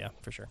well. Yeah,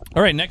 for sure.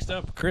 All right, next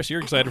up, Chris, you're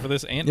excited for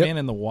this, Ant-Man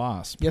and the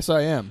Wasp. Yes,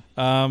 I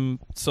am.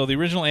 So the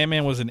original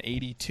Ant-Man was in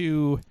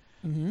 82.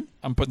 Mm-hmm.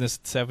 I'm putting this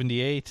at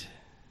 78.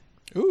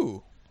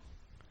 Ooh.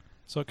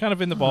 So kind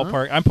of in the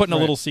ballpark. I'm putting a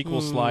Right. little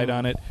sequel slide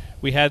on it.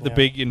 We had the Yeah.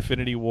 big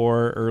Infinity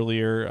War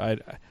earlier.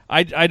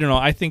 I don't know.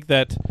 I think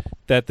that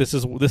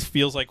this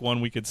feels like one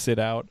we could sit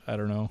out. I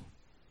don't know,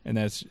 and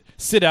that's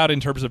sit out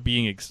in terms of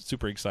being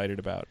super excited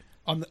about.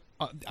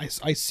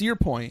 I see your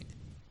point,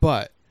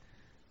 but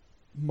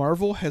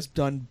Marvel has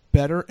done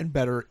better and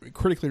better,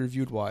 critically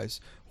reviewed wise,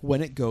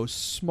 when it goes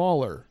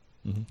smaller.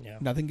 Mm-hmm. Yeah.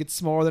 Nothing gets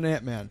smaller than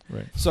Ant-Man.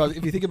 Right. So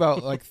if you think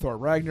about like Thor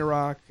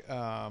Ragnarok,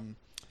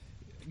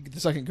 the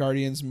second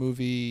Guardians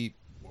movie,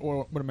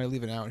 or what am I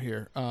leaving out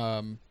here?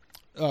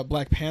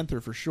 Black Panther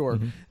for sure.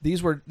 Mhm.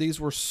 These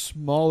were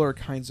smaller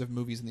kinds of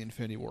movies in the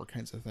Infinity War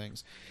kinds of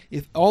things.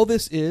 If all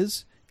this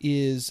is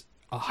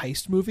a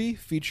heist movie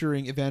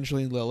featuring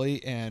Evangeline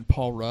Lilly and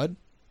Paul Rudd,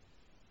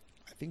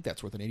 I think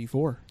that's worth an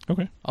 84.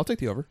 Okay. I'll take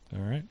the over. All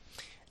right.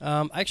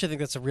 I actually think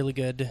that's a really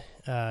good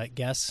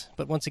guess,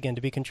 but once again,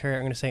 to be contrary,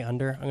 I'm going to say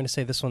under. I'm going to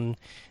say this one.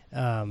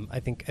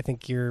 I think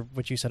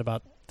what you said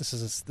about this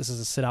is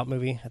a sit out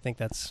movie. I think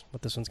that's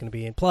what this one's going to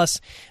be. And plus,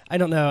 I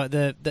don't know,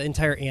 the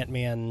entire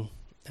Ant-Man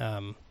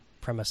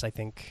premise, I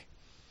think,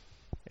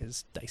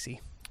 is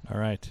dicey. All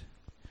right.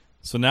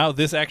 So now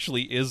this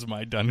actually is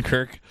my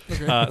Dunkirk.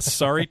 Okay.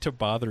 Sorry to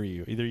Bother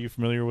You. Either you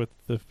familiar with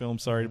the film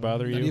Sorry to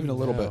Bother You? Not even a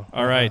little No. bit.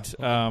 All right.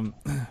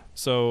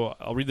 So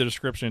I'll read the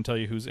description and tell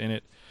you who's in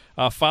it.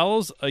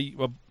 Follows a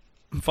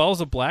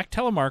black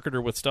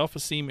telemarketer with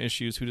self-esteem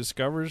issues who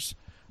discovers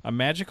a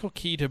magical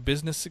key to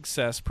business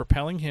success,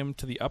 propelling him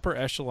to the upper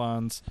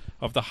echelons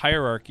of the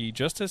hierarchy,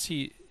 just as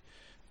his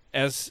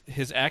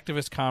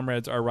activist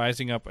comrades are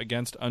rising up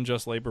against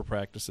unjust labor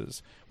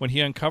practices. When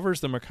he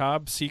uncovers the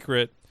macabre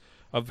secret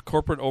of the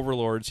corporate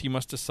overlords, he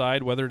must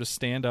decide whether to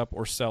stand up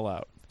or sell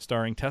out.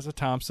 Starring Tessa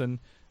Thompson,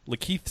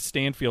 Lakeith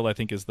Stanfield, I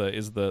think is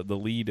the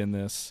lead in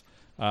this.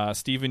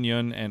 Stephen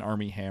Yeun and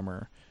Armie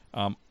Hammer.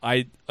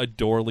 I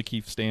adore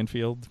Lakeith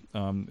Stanfield. I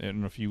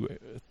don't know if you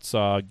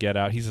saw Get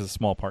Out. He's a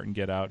small part in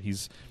Get Out.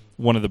 He's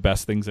one of the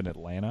best things in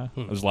Atlanta.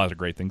 There's a lot of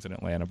great things in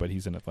Atlanta, but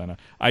he's in Atlanta.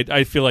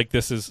 I feel like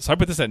this is... So I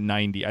put this at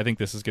 90. I think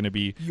this is going to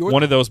be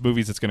one of those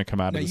movies that's going to come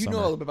out Now, in the you summer.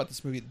 know a little bit about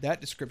this movie. That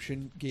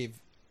description gave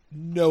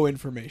no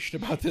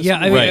information about this Yeah,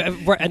 movie. I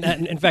mean,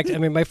 and in fact, I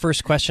mean, my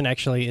first question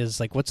actually is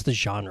like, what's the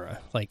genre?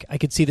 Like, I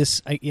could see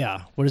this.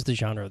 What is the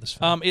genre of this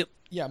film?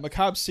 Yeah,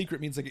 Macabre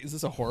Secret means, like, is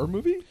this a horror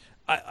movie?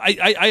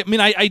 I mean,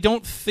 I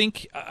don't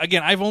think...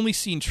 Again, I've only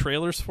seen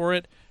trailers for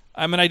it.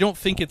 I mean, I don't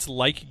think it's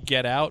like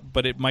Get Out,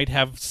 but it might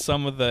have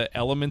some of the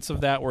elements of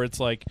that where it's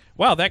like,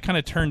 wow, that kind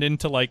of turned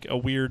into like a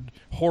weird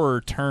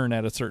horror turn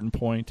at a certain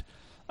point.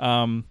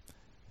 And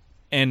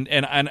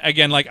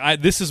again,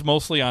 like this is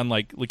mostly on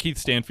like Lakeith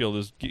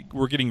Stanfield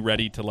we're getting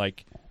ready to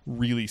like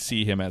really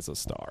see him as a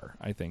star.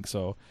 I think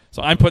so.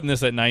 So I'm putting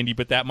this at 90,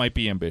 but that might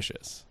be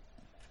ambitious.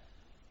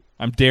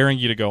 I'm daring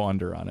you to go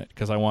under on it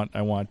because I want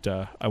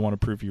to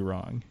prove you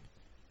wrong.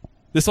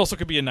 This also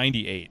could be a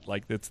 98.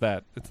 Like it's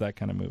that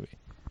kind of movie.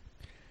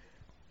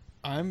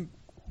 I'm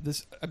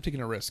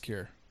taking a risk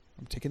here.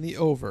 I'm taking the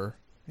over,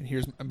 and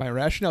here's my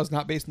rationale is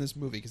not based on this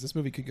movie because this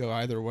movie could go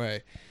either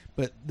way.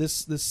 But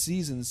this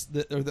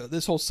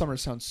whole summer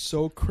sounds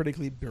so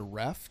critically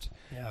bereft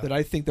that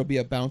I think there'll be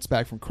a bounce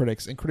back from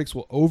critics, and critics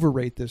will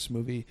overrate this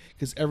movie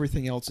because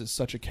everything else is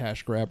such a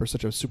cash grab or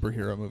such a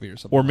superhero movie or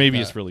something. Or maybe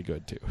like it's really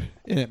good too.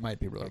 and it might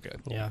be really good.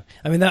 Yeah,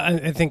 I mean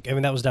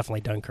that was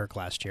definitely Dunkirk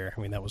last year.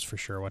 I mean that was for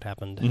sure what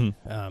happened.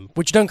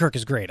 Which Dunkirk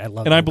is great. I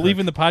love. And Dunkirk. I believe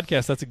in the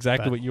podcast. That's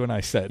exactly But- what you and I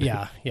said.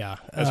 Yeah.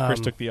 As Chris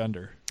took the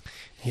under.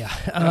 Yeah.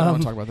 I don't want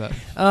to talk about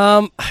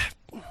that.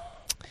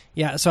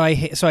 Yeah, so I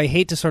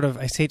hate to sort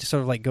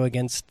of like go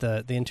against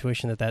the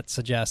intuition that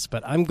suggests,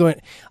 but I'm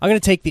going to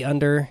take the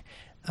under,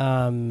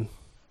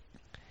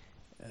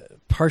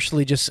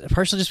 partially just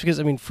because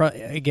I mean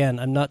again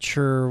I'm not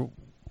sure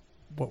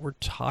what we're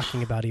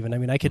talking about even. I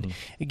mean I could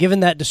given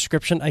that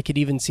description I could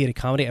even see it a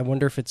comedy. I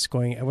wonder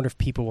if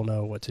people will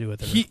know what to do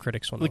with it. Or if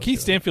critics will know. Lakeith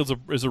Stanfield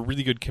is a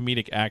really good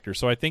comedic actor,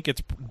 so I think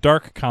it's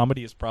dark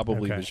comedy is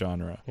probably Okay. the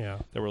genre Yeah.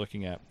 that we're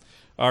looking at.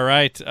 All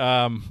right,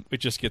 it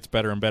just gets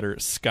better and better.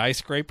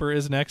 Skyscraper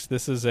is next.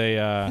 This is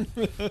a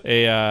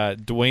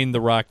Dwayne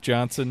The Rock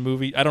Johnson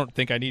movie. I don't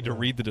think I need to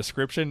read the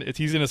description.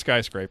 He's in a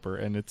skyscraper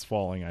and it's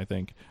falling. I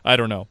think I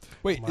don't know.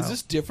 Wait, Wow. is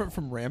this different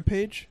from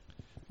Rampage?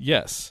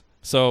 Yes,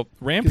 So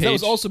Because Rampage. that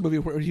was also a movie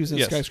where he was in a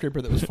Yes.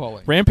 skyscraper that was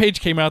falling. Rampage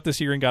came out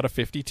this year and got a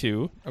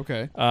 52.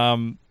 Okay.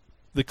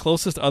 The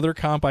closest other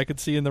comp I could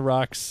see in The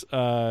Rock's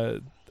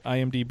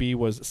IMDb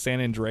was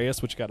San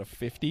Andreas, which got a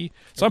 50.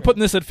 So I'm Okay. putting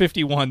this at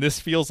 51. This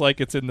feels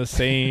like it's in the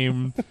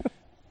same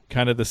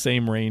kind of the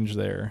same range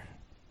there.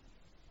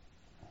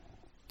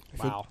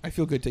 Wow. I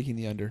feel good taking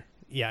the under.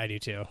 Yeah, I do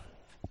too.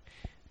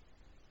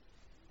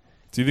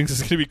 Do you think this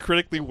is going to be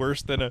critically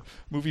worse than a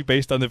movie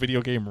based on the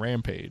video game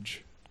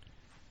Rampage?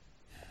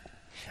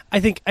 I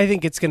think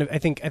it's gonna. I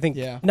think.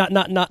 Yeah.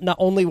 Not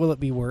only will it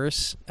be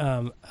worse,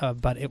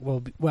 but it will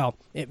be. Well,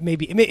 it may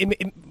be.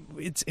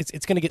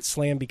 It's gonna get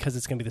slammed because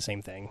it's gonna be the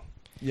same thing.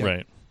 Yep.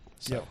 Right.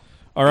 So. Yep.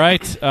 All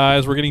right.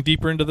 As we're getting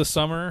deeper into the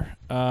summer,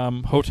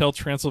 Hotel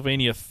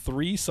Transylvania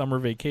 3 Summer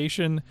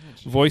Vacation.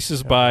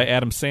 Voices by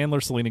Adam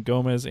Sandler, Selena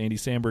Gomez, Andy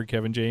Samberg,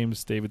 Kevin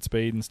James, David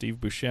Spade, and Steve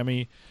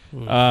Buscemi.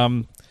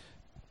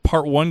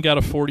 Part 1 got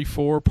a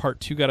 44. Part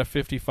 2 got a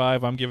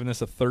 55. I'm giving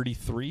this a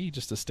 33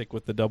 just to stick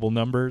with the double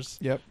numbers.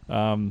 Yep.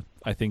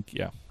 I think,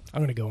 yeah.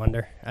 I'm gonna go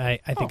under. I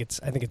think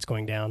it's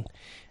going down.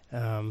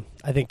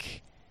 I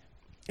think,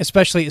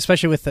 especially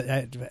with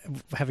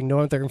having no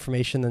other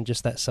information than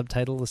just that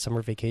subtitle, "The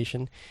Summer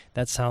Vacation."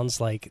 That sounds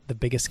like the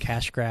biggest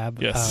cash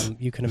grab Yes.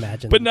 you can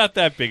imagine. But not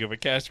that big of a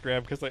cash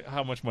grab because, like,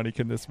 how much money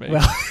can this make?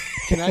 Well,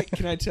 Can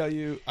I tell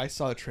you? I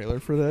saw a trailer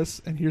for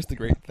this, and here's the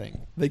great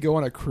thing: they go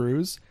on a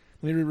cruise.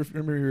 Let me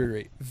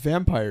reiterate: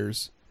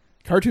 vampires,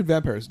 cartoon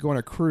vampires, go on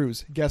a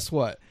cruise. Guess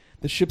what?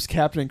 The ship's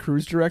captain and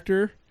cruise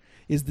director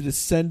is the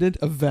descendant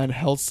of Van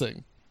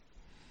Helsing.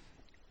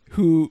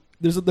 Who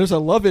there's a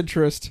love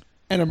interest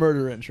and a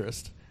murder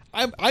interest.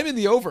 I'm in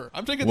the over.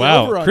 I'm taking the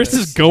over wow. on Chris this.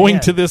 is going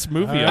Yeah. to this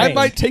movie. All I right. I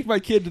might take my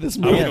kid to this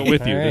I'm movie. gonna go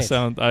with you. All This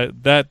right. sounds I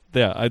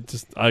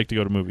like to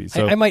go to movies.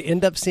 So I might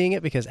end up seeing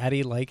it because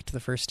Addie liked the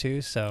first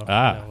two. So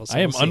I am we'll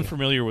see.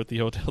 unfamiliar with the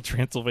Hotel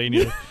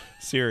Transylvania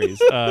series.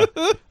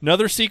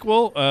 Another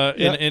sequel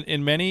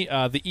in many,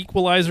 The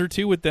Equalizer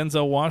 2 with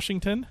Denzel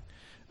Washington.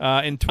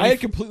 I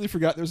had completely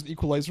forgot there was an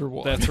Equalizer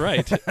 1. That's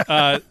right.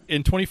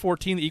 In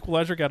 2014, The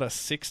Equalizer got a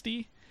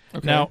 60.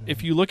 Okay. Now,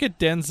 if you look at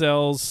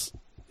Denzel's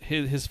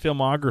his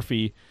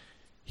filmography,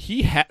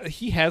 he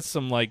has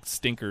some like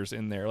stinkers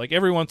in there. Like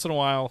every once in a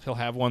while, he'll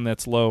have one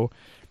that's low.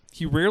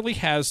 He rarely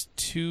has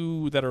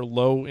two that are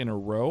low in a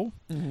row.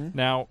 Mm-hmm.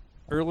 Now,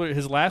 earlier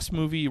his last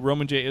movie,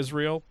 Roman J.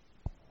 Israel,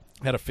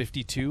 had a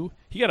 52.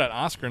 He got an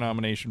Oscar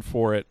nomination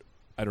for it.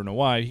 I don't know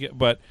why,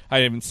 but I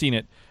haven't seen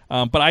it.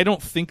 But I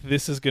don't think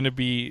this is going to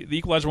be. The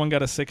Equalizer 1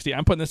 got a 60.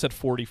 I'm putting this at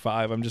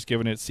 45. I'm just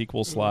giving it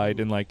sequel slide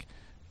and like.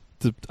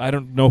 I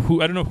don't know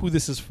who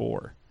this is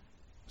for.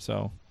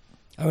 So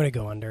I'm gonna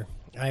go under.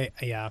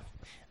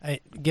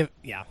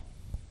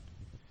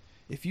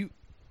 If you,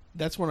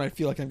 that's when I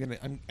feel like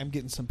I'm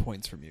getting some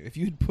points from you. If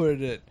you had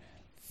put it at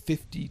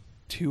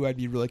 52, I'd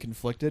be really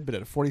conflicted. But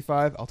at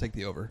 45, I'll take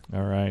the over.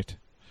 all right.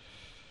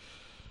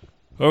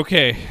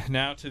 Okay,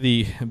 now to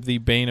the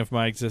bane of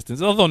my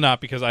existence. Although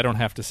not because I don't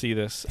have to see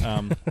this.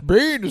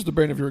 Bane is the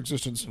bane of your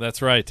existence.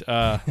 That's right.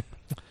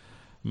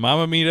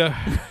 Mamma Mia,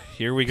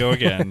 here we go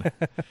again.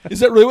 Is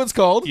that really what it's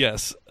called?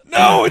 Yes.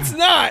 No, it's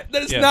not.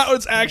 That is Yes. not what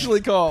it's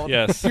actually called.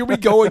 Yes. Here we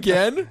go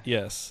again.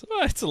 Yes.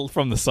 Well, it's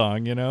from the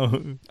song, you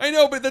know. I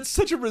know, but that's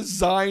such a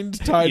resigned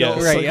title. Yes.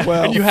 It's Right, like, yeah.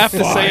 well, And you have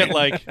to say fine. it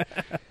like,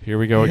 here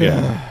we go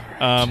again.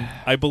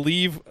 I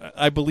believe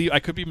I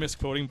could be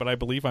misquoting, but I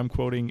believe I'm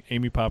quoting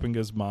Amy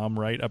Poppinga's mom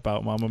right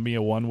about Mamma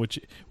Mia 1,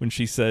 when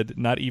she said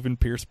not even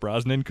Pierce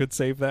Brosnan could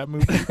save that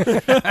movie.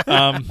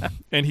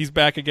 And he's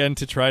back again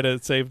to try to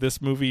save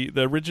this movie.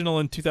 The original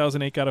in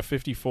 2008 got a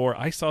 54.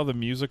 I saw the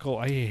musical.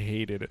 I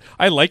hated it.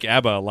 I like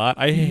ABBA a lot.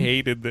 I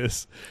hated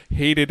this.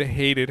 Hated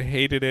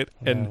it.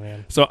 And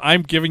man. so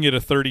I'm giving it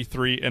a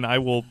 33, and I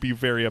will be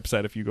very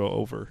upset if you go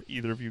over.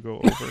 Either of you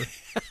go over.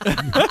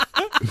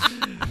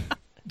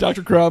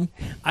 Dr. Crumb,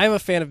 I'm a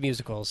fan of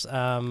musicals.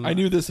 I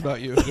knew this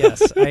about you.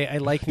 Yes, I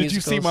like Did you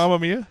musicals. see Mamma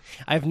Mia?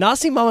 I have not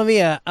seen Mamma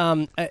Mia,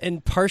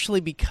 and partially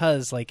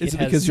because like Is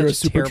it it has because such you're a a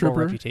super terrible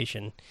trooper?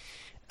 reputation.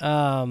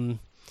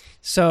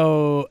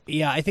 So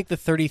yeah, I think the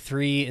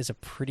 33 is a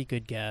pretty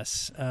good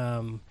guess.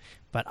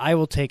 But I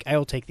will take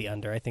the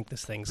under. I think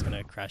this thing's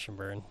gonna crash and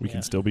burn. We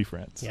can still be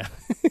friends. Yeah.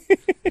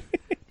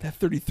 That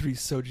 33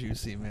 is so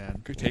juicy,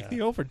 man. Take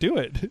the over. Do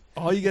it.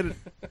 All you get.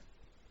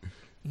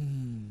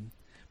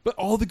 But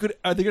all the good,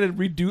 are they going to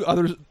redo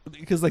others?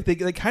 Because like they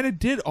kind of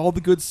did all the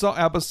good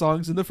ABBA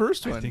songs in the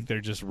first one. I think they're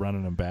just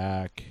running them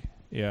back.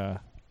 Yeah.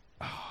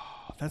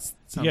 That You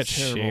sounds got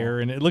terrible. Cher,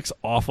 and it looks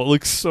awful. It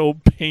looks so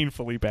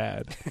painfully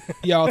bad.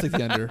 Yeah, I'll take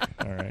the under.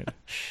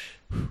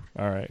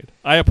 All right.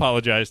 I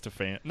apologize to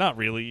fans. Not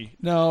really.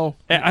 No,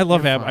 I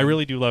love you're ABBA. I fine.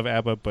 really do love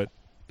ABBA, but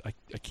I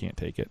can't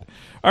take it.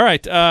 All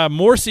right.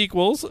 More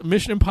sequels.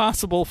 Mission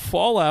Impossible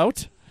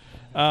Fallout.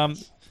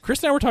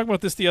 Chris and I were talking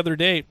about this the other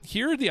day.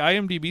 Here are the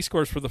IMDb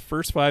scores for the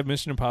first 5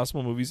 Mission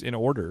Impossible movies in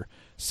order: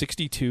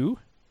 62,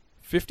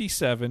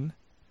 57,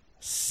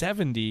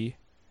 70,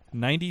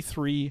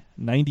 93,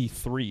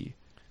 93.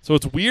 So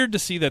it's weird to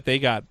see that they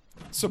got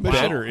So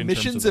better in terms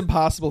Missions of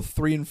Impossible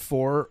 3 and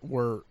 4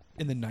 were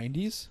in the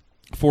 90s.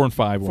 4 and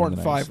 5. 4 were and in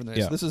the 5 nice. in this.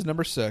 Yeah. This is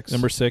number 6.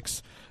 Number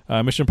 6,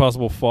 Mission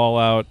Impossible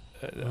Fallout.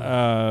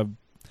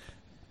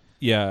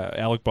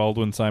 Alec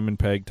Baldwin, Simon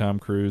Pegg, Tom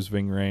Cruise,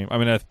 Ving Rhames. I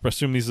mean, I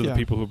assume these are the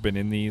people who've been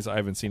in these. I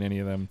haven't seen any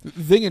of them.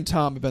 Ving and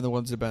Tom have been the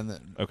ones that have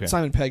been. Okay.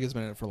 Simon Pegg has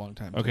been in it for a long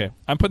time. Okay, too.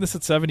 I'm putting this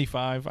at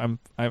 75.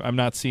 I'm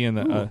not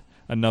seeing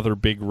another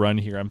big run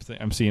here.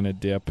 I'm seeing a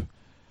dip.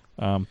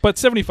 But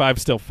 75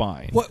 is still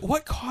fine.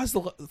 What caused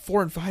the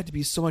 4 and 5 to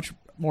be so much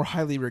more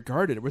highly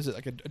regarded? Was it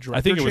like a director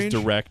I think it was change?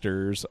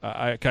 directors.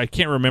 I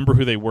can't remember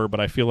who they were, but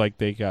I feel like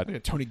they got like a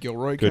Tony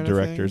Gilroy good kind of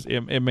directors.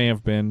 thing? It may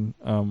have been.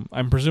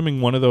 I'm presuming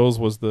one of those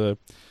was the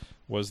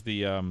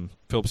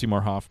Philip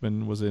Seymour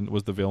Hoffman was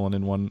the villain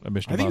in one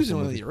Mission Impossible. I think he was in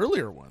one of movie. the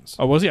earlier ones.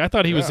 Oh, was he? I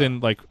thought he was Yeah.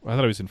 in I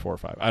thought he was in 4 or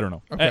 5. I don't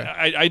know. Okay.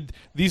 I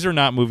these are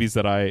not movies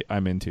that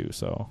I'm into.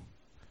 So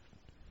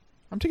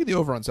I'm taking the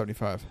over on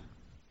 75.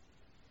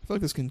 I feel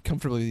like this can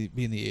comfortably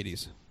be in the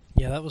 80s.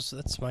 Yeah,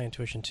 that's my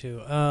intuition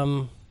too.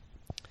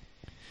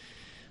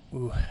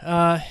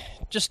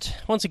 Just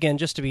once again,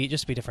 just to be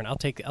different, I'll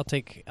take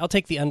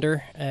the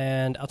under,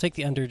 and I'll take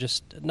the under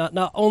just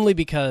not only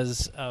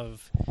because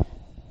of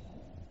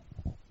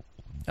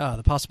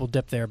the possible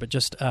dip there, but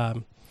just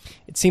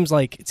it seems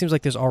like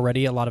there's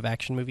already a lot of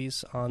action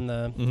movies on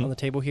the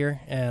table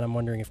here, and I'm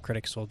wondering if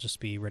critics will just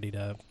be ready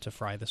to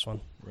fry this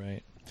one.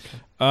 right.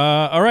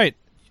 All right.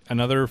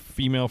 Another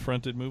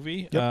female-fronted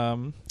movie.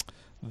 Yep.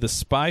 The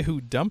Spy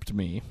Who Dumped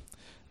Me.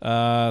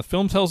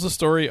 Film tells the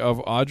story of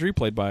Audrey,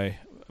 played by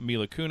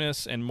Mila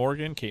Kunis, and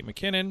Morgan, Kate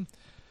McKinnon,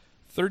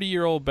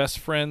 30-year-old best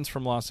friends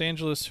from Los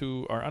Angeles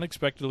who are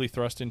unexpectedly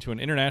thrust into an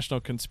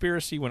international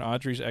conspiracy when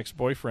Audrey's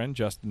ex-boyfriend,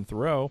 Justin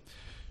Theroux,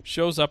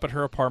 shows up at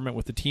her apartment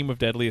with a team of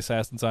deadly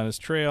assassins on his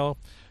trail.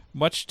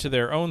 Much to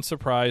their own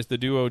surprise, the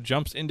duo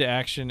jumps into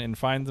action and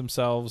find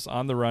themselves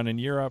on the run in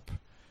Europe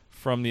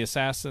from the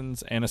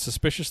assassins and a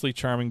suspiciously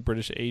charming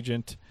British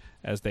agent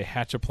as they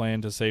hatch a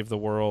plan to save the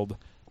world.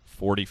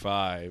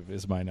 45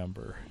 is my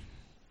number.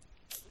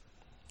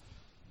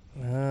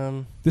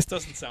 This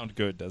doesn't sound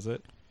good, does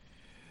it?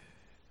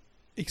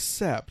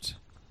 Except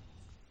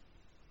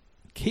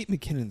Kate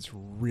McKinnon's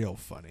real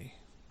funny.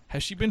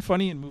 Has she been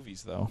funny in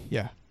movies, though?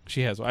 Yeah.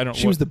 She has. I don't.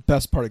 She was the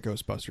best part of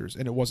Ghostbusters,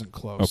 and it wasn't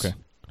close. Okay.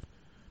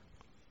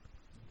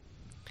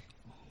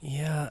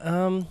 Yeah.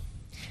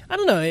 I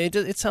don't know.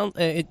 It sounds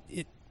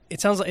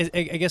like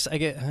I guess I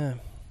get.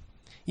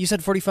 You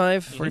said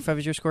 45. 45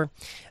 is your score.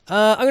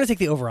 I'm going to take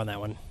the over on that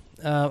one.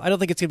 I don't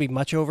think it's going to be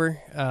much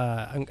over.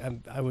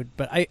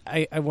 But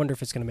I wonder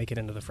if it's going to make it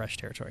into the fresh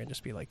territory and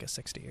just be like a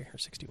 60 or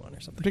 61 or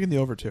I'm something. taking the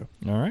over too.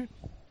 All right.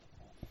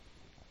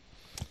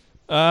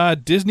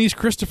 Disney's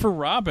Christopher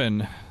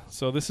Robin.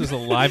 So this is a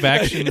live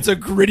action. It's a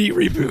gritty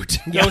reboot.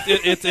 No,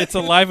 it's a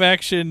live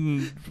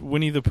action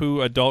Winnie the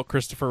Pooh adult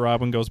Christopher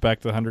Robin goes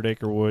back to the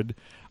 100-acre wood.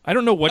 I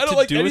don't know what I don't to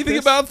like do anything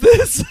with this. about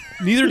this.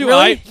 Neither do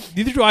Really? I.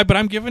 Neither do I. But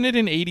I'm giving it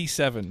an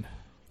 87.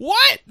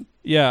 What?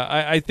 Yeah,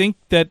 I think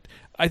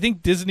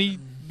Disney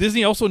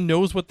also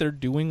knows what they're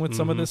doing with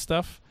some of this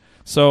stuff.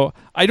 So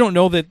I don't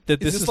know that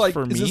this is like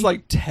for me. Is this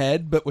like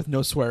Ted but with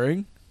no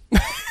swearing?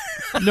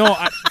 No,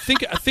 I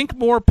think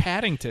more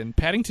Paddington.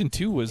 Paddington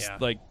 2 was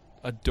like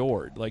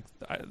adored. Like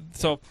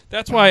so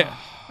that's why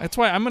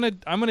I'm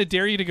gonna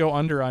dare you to go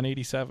under on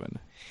 87.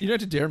 You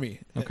don't have to dare me.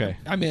 Okay.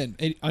 I'm in.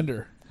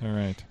 Under. All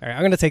right. All right,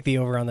 I'm going to take the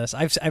over on this.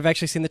 I've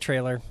actually seen the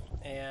trailer,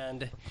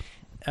 and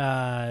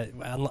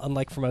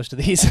unlike for most of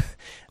these,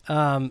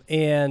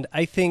 and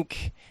I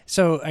think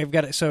so. I've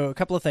got a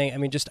couple of things. I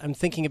mean, I'm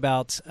thinking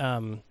about.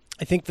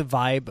 I think the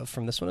vibe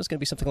from this one is going to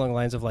be something along the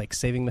lines of like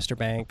Saving Mr.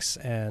 Banks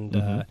and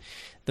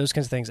those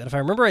kinds of things. And if I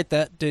remember right,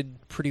 that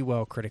did pretty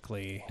well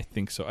critically. I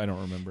think so. I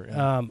don't remember.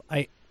 And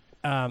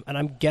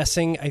I'm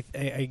guessing I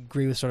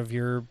agree with sort of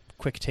your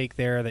quick take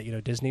there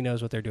that Disney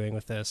knows what they're doing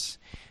with this.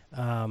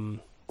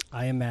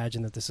 I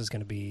imagine that this is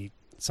going to be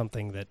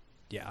something that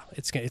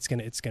it's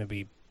going to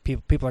be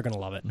people are going to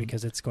love it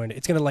because it's going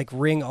to like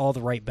ring all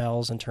the right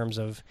bells in terms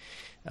of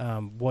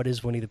what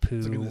is Winnie the Pooh.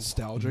 It's like a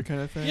nostalgia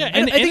kind of thing. Yeah,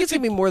 And I think it's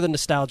going to be more than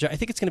nostalgia. I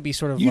think it's going to be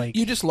sort of like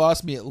you just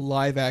lost me at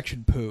live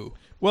action Pooh.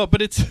 Well,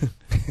 but it's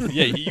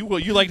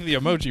you liked the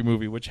Emoji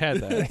Movie, which had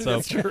that. So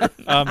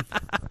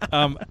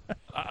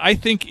I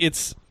think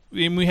it's. I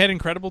mean, we had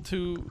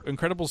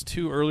Incredibles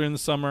 2 earlier in the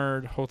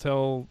summer.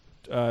 Hotel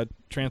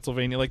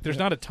Transylvania. Like, there's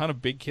not a ton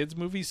of big kids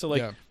movies, so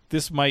like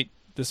this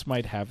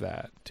might have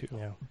that too.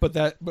 Yeah. But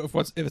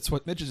if it's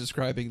what Mitch is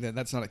describing, then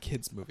that's not a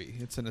kids movie.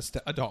 It's an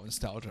adult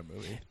nostalgia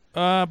movie.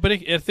 But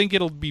I think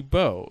it'll be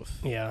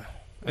both. Yeah.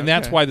 And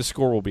that's why the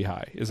score will be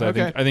high. I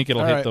think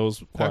it'll hit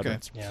those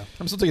quadrants. Okay. Yeah.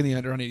 I'm still taking the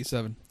under on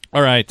 87.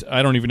 All right.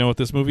 I don't even know what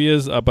this movie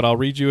is, but I'll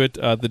read you it.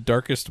 The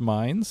Darkest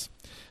Minds.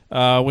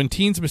 When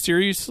teens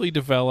mysteriously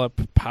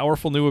develop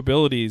powerful new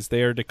abilities,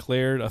 they are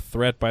declared a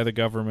threat by the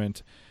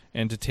government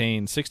and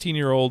detained.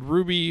 16-year-old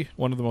Ruby,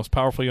 one of the most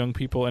powerful young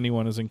people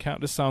anyone has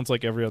encountered. This sounds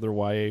like every other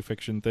YA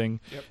fiction thing.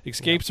 Yep.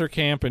 Escapes her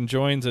camp and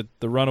joins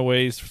the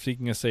Runaways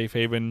seeking a safe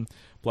haven.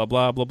 Blah,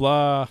 blah, blah,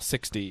 blah.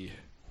 60.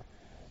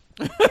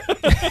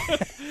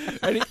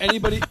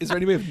 Anybody? Is there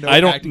anybody with no?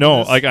 I don't acting know. in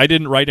this? Like I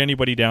didn't write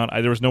anybody down.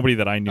 There was nobody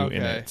that I knew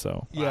in Okay. it.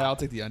 So Yeah, I'll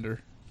take the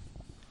under.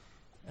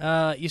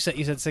 You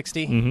said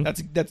 60.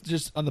 Mhm. That's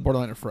just on the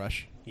borderline of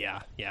fresh.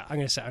 Yeah. I'm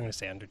gonna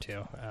say under 2.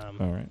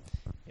 All right.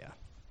 Yeah.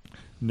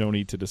 No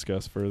need to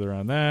discuss further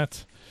on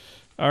that.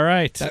 All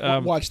right.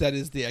 Watch that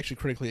is the actually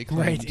critically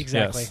acclaimed. Right.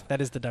 Exactly. Yes. That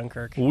is the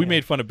Dunkirk. Well, we Yeah.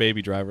 made fun of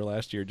Baby Driver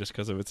last year just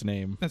because of its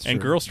name. That's and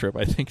true. Girl Strip,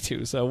 I think,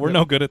 too. So we're Yep.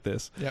 no good at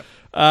this. Yep.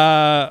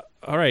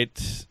 All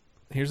right.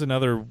 Here's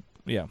another.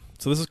 Yeah.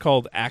 So this is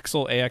called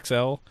Axel,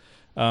 AXL.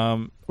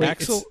 Wait,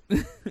 Axel,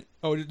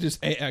 Oh,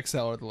 just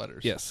AXL are the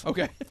letters. Yes.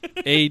 Okay.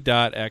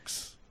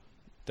 A.X.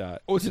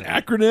 Oh, it's an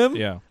acronym?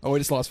 Yeah. Oh, I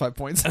just lost 5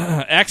 points.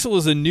 Axel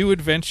is a new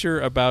adventure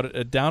about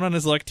a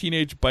down-on-his-luck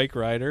teenage bike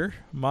rider,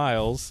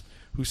 Miles,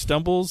 who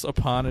stumbles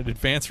upon an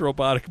advanced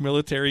robotic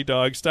military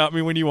dog, Stop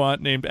Me When You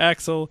Want, named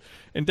Axel.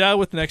 Endowed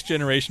with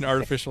next-generation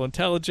artificial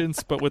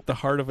intelligence, but with the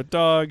heart of a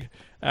dog,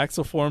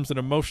 Axel forms an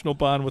emotional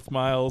bond with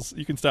Miles.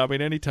 You can stop me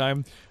at any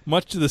time,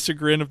 much to the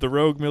chagrin of the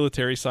rogue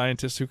military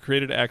scientist who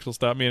created Axel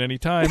Stop Me at Any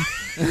Time,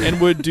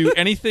 and would do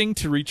anything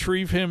to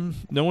retrieve him,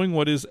 knowing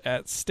what is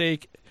at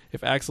stake.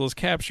 If Axel is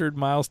captured,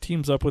 Miles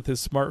teams up with his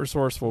smart,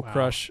 resourceful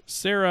crush,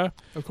 Sarah,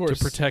 Of course.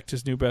 to protect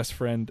his new best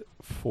friend,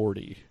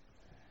 40.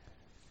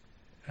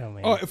 Oh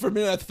man. Oh, for a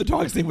minute, I thought the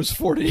dog's name was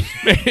 40.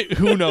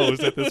 Who knows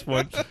at this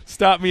point?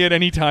 Stop me at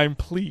any time,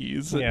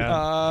 please.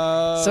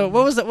 Yeah. So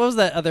what was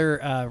that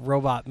other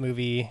robot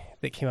movie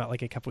that came out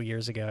like a couple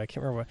years ago? I can't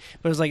remember what,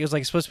 but it was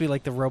like supposed to be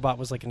like the robot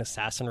was like an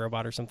assassin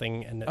robot or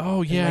something. And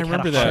Oh, and, yeah, like, I had a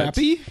remember that. heart.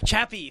 Chappie?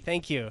 Chappie,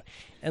 thank you.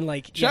 And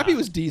like Chappie yeah.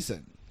 was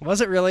decent. Was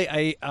it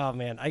really? Oh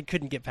man, I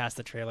couldn't get past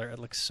the trailer. It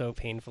looks so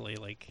painfully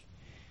like,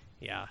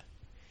 yeah.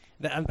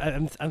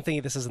 I'm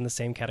thinking this is in the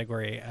same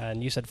category.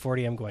 And you said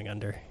 40. I'm going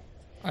under.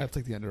 I have to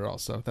take the under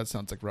also. That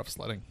sounds like rough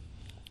sledding.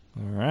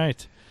 All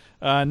right.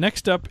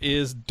 Next up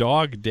is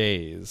Dog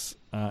Days.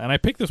 And I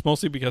picked this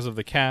mostly because of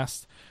the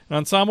cast. An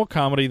ensemble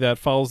comedy that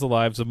follows the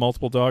lives of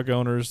multiple dog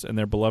owners and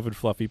their beloved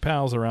fluffy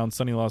pals around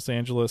sunny Los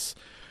Angeles.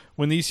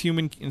 When these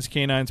human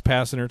canines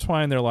pass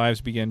intertwine, their lives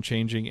begin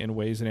changing in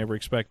ways they never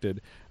expected.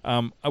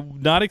 I'm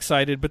not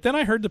excited, but then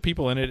I heard the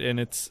people in it, and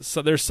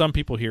there's some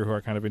people here who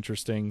are kind of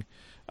interesting.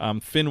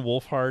 Finn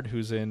Wolfhard,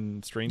 who's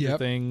in Stranger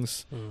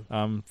Things,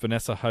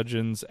 Vanessa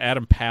Hudgens,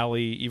 Adam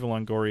Pally, Eva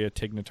Longoria,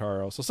 Tig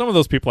Notaro. So some of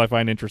those people I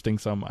find interesting,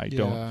 some I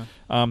don't.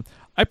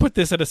 I put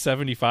this at a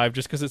 75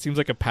 just because it seems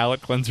like a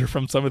palate cleanser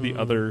from some of the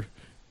other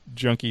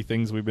junky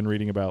things we've been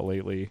reading about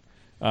lately.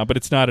 But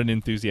it's not an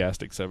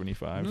enthusiastic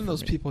 75. None of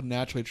those people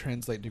naturally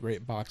translate to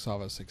great box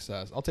office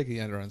success. I'll take the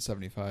under on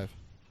 75.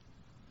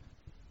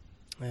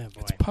 Oh,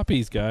 boy. It's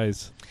puppies,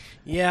 guys.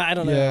 Yeah, I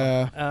don't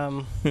Yeah.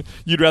 know.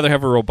 You'd rather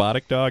have a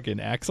robotic dog in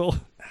Axel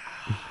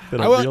than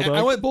a real dog?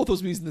 I want both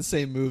those movies in the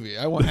same movie.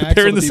 I want Axel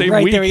They're in to the be, same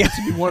right, week. there we go.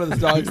 to be one of the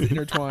dogs that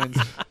intertwines.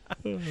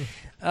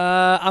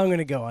 I'm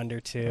gonna go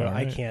under 2. All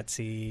I right. can't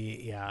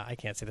see. Yeah, I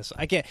can't see this.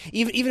 I can't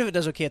even if it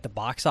does okay at the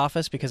box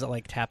office because it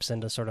like taps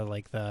into sort of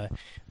like the,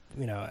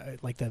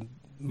 like the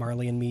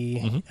Marley and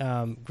Me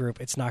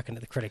group. It's not gonna.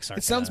 The critics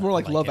aren't. It sounds gonna more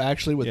like Love it.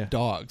 Actually with Yeah.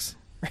 dogs.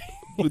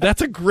 Ooh,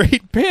 that's a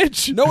great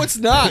pitch. No, it's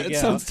not. It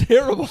Yeah. sounds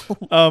terrible.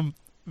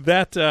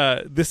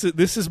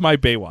 This is my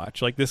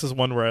Baywatch. Like this is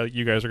one where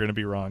you guys are going to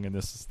be wrong, and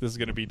this is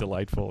going to be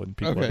delightful, and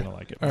people are Okay. going to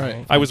like it. All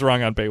right. I was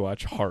wrong on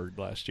Baywatch hard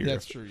last year.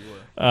 That's true. You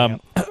were.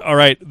 All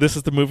right, this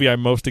is the movie I'm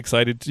most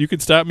excited. You can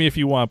stop me if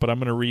you want, but I'm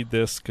going to read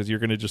this because you're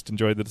going to just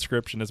enjoy the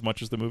description as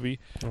much as the movie.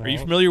 Are you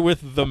familiar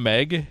with The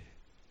Meg?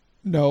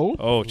 No.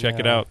 Oh, check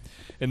it No. out.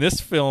 In this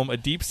film, a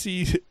deep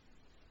sea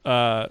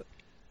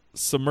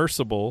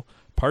submersible,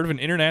 part of an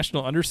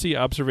international undersea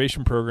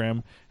observation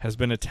program, has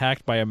been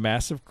attacked by a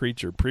massive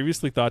creature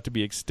previously thought to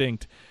be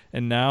extinct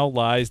and now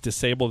lies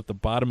disabled at the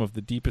bottom of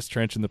the deepest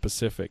trench in the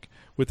Pacific,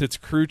 with its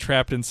crew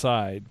trapped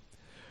inside.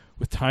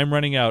 With time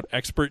running out,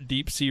 expert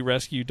deep-sea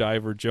rescue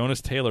diver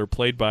Jonas Taylor,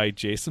 played by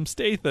Jason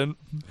Statham,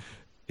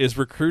 is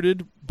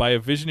recruited by a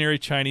visionary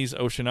Chinese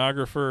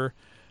oceanographer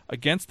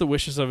against the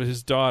wishes of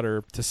his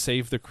daughter to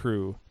save the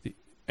crew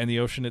and the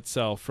ocean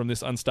itself from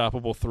this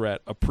unstoppable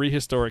threat, a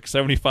prehistoric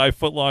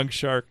 75-foot-long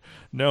shark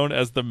known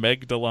as the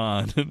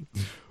Megdalon,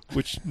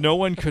 which no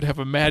one could have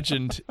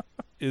imagined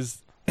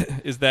is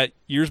that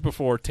years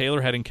before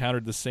Taylor had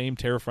encountered the same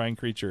terrifying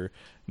creature.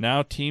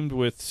 Now teamed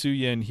with Su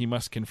Yin, he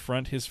must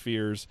confront his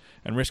fears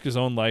and risk his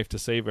own life to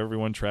save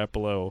everyone trapped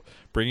below,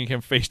 bringing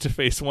him face to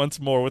face once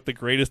more with the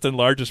greatest and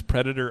largest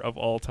predator of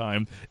all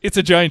time. It's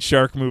a giant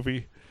shark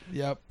movie.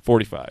 Yep.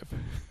 45.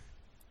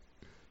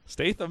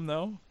 Statham,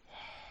 though.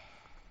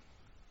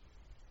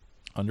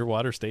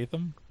 Underwater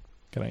Statham?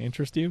 Can I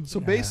interest you? So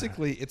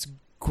basically, it's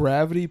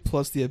Gravity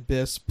plus The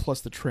Abyss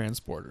plus The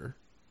Transporter.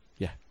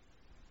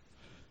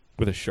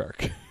 With a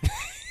shark.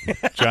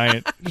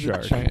 Giant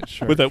shark. Giant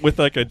shark. With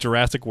like a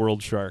Jurassic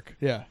World shark.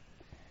 Yeah.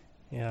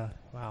 Yeah.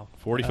 Wow.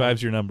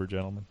 45's your number,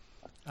 gentlemen.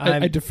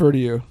 I defer to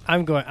you.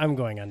 I'm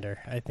going under.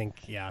 I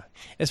think, yeah.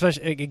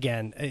 Especially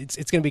again, it's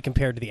going to be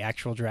compared to the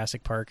actual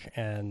Jurassic Park,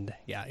 and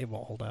yeah, it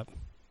won't hold up.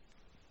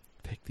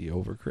 Take the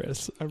over,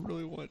 Chris. I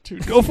really want to.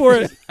 Go for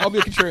it. I'll be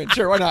a contrarian.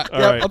 Sure, why not? All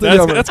Yeah, right. I'll take the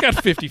over. That's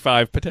got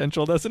 55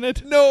 potential, doesn't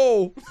it?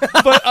 No,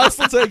 but I'll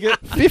still take it.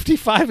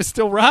 55 is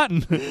still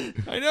rotten.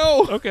 I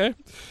know. Okay.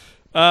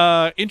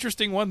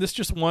 Interesting one. This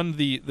just won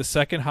the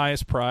second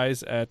highest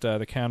prize at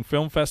the Cannes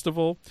Film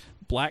Festival.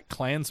 Black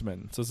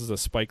Klansman. So this is a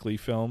Spike Lee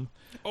film.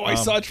 Oh, I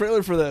saw a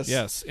trailer for this.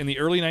 Yes, in the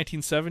early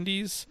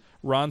 1970s,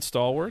 Ron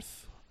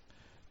Stallworth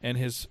and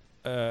his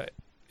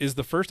is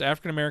the first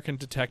African American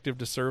detective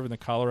to serve in the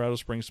Colorado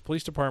Springs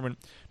Police Department.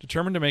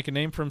 Determined to make a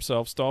name for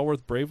himself,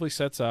 Stallworth bravely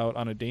sets out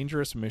on a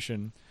dangerous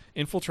mission: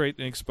 infiltrate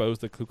and expose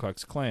the Ku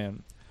Klux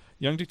Klan.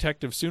 Young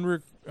detective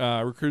soon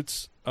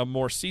recruits a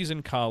more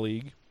seasoned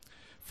colleague,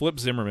 Flip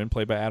Zimmerman,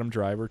 played by Adam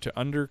Driver, to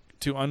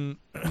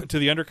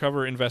the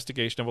undercover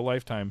investigation of a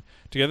lifetime.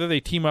 Together,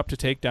 they team up to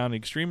take down the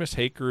extremist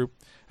hate group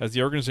as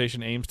the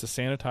organization aims to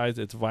sanitize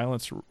its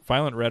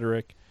violent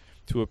rhetoric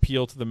to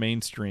appeal to the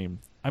mainstream.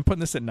 I'm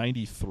putting this at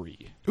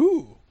 93.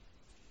 Ooh.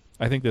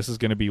 I think this is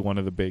going to be one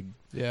of the big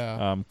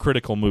Yeah.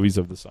 Critical movies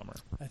of the summer.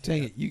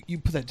 Dang it. You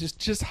put that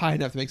just high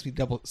enough that makes me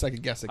double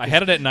second guess it. I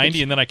had it at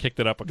 90, and then I kicked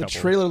it up a The couple.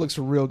 trailer looks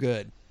real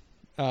good.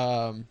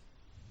 And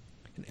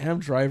Adam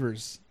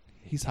Driver's,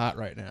 he's hot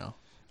right now.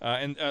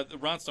 And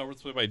Ron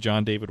Stallworth's played by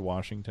John David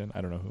Washington.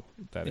 I don't know who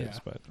that is,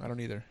 but I don't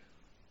either.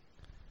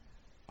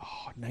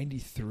 Oh,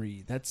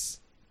 93. That's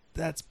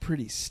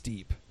pretty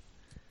steep.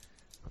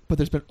 But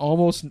there's been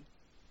almost...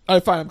 All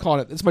right, fine, I'm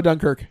calling it. It's my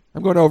Dunkirk.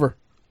 I'm going over.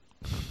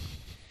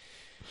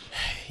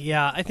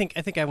 Yeah, I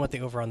think I want the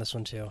over on this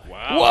one too.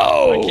 wow.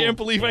 Whoa! I can't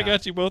believe I Yeah.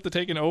 got you both to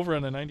take an over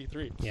on the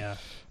 93. Yeah.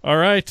 All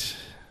right.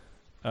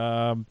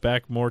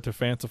 Back more to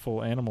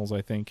fanciful animals,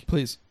 I think.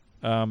 Please.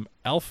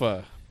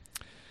 Alpha,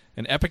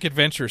 an epic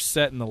adventure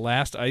set in the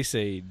last ice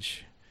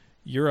age,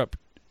 Europe,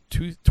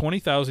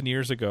 20,000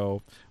 years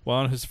ago.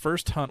 While on his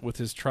first hunt with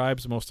his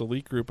tribe's most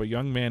elite group, a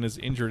young man is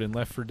injured and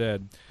left for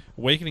dead.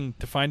 Awakening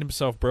to find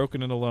himself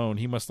broken and alone,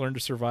 he must learn to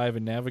survive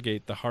and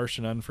navigate the harsh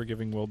and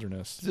unforgiving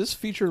wilderness. Does this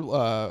feature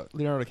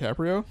Leonardo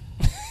DiCaprio?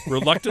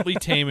 Reluctantly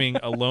taming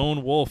a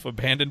lone wolf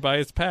abandoned by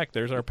his pack.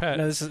 There's our pet.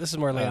 No, this is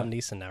more Liam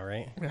Neeson now,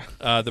 right?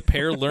 The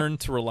pair learn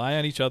to rely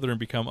on each other and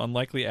become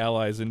unlikely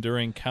allies,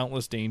 enduring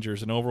countless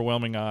dangers and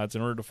overwhelming odds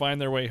in order to find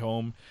their way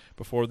home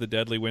before the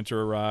deadly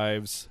winter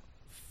arrives.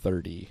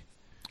 30.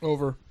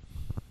 Over.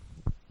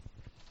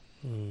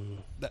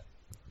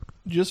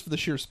 Just for the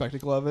sheer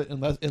spectacle of it,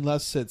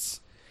 unless this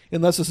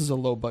is a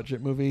low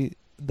budget movie,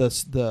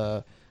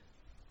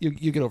 you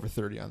get over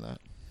 30 on that.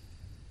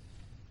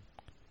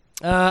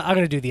 I'm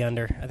gonna do the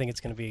under. I think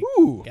it's gonna be.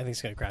 Ooh. I think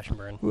it's gonna crash and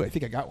burn. Ooh, I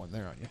think I got one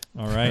there on you.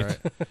 All right. All right.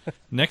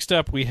 Next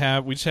up, we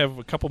just have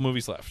a couple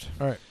movies left.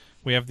 All right.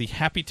 We have the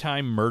Happy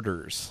Time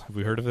Murders. Have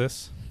we heard of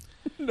this?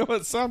 No,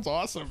 it sounds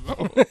awesome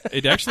though.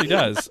 It actually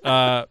does.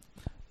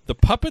 The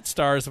puppet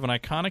stars of an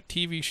iconic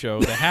TV show,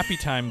 The Happy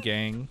Time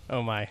Gang,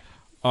 Oh my.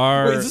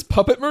 are Wait, is this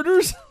Puppet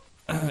Murders?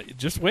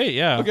 just wait,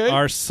 yeah, Okay.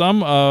 are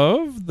some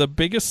of the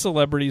biggest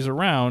celebrities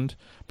around.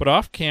 But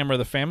off camera,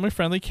 the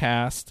family-friendly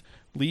cast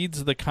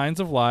leads the kinds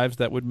of lives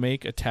that would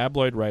make a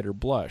tabloid writer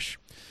blush.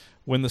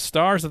 When the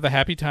stars of the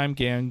Happy Time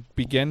Gang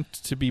begin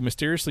to be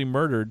mysteriously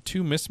murdered,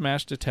 two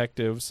mismatched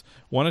detectives,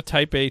 one a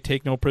type A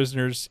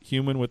take-no-prisoners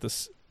human with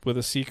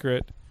a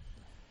secret,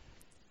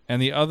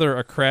 and the other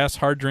a crass,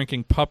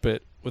 hard-drinking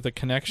puppet with a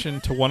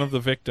connection to one of the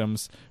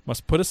victims,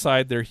 must put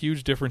aside their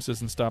huge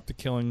differences and stop the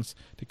killings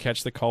to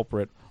catch the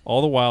culprit,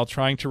 all the while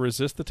trying to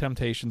resist the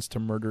temptations to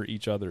murder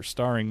each other.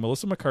 Starring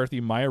Melissa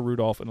McCarthy, Maya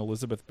Rudolph, and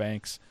Elizabeth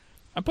Banks.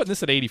 I'm putting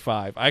this at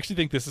 85. I actually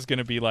think this is going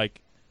to be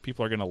like,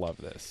 people are going to love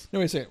this. No,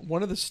 wait a second.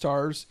 One of the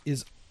stars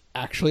is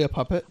actually a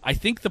puppet? I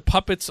think the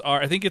puppets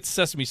are, I think it's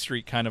Sesame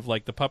Street kind of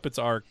like, the puppets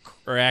are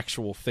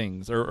actual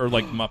things, or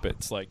like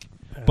Muppets, like,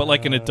 but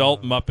like an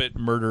adult Muppet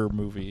murder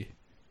movie.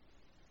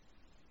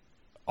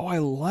 Oh, I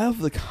love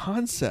the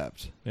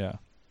concept. Yeah.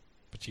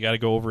 But you got to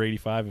go over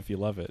 85 if you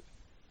love it.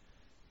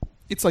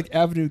 It's like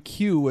Avenue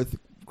Q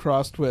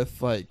crossed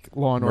with like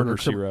Law and Order.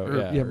 Murder, She Wrote,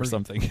 or Murder-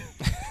 something.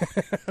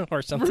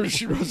 Or something. Murder,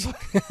 She Wrote.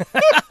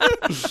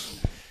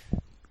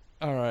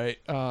 All right.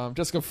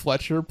 Jessica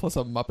Fletcher plus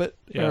a Muppet.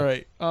 Yeah. All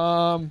right.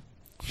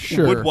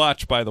 Sure. Would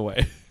watch, by the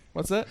way.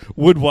 What's that?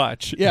 Would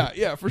watch.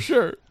 Yeah, for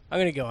sure. I'm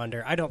gonna go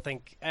under. I don't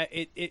think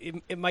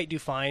it might do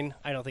fine.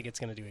 I don't think it's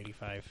gonna do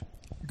 85.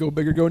 Go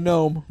big or go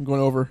gnome. I'm going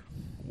over.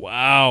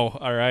 Wow.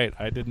 All right.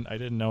 I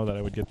didn't know that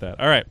I would get that.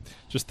 All right.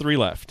 Just 3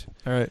 left.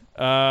 All right.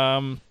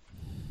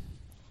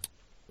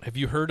 Have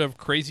you heard of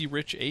Crazy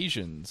Rich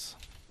Asians?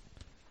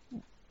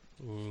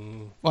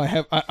 Mm.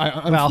 Well,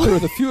 I'm Well. familiar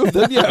with a few of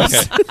them.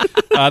 Yes. Okay.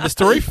 The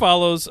story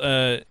follows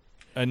a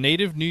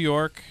native New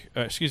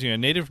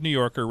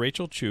Yorker,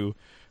 Rachel Chu,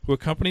 who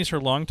accompanies her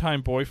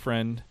longtime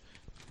boyfriend,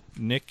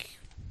 Nick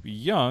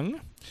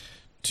Young,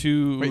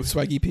 to Wait,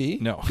 Swaggy P?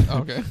 no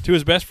Okay. to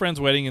his best friend's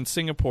wedding in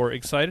Singapore.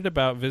 Excited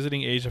about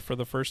visiting Asia for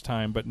the first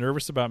time, but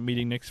nervous about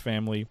meeting Nick's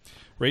family,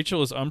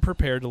 Rachel is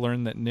unprepared to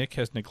learn that Nick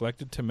has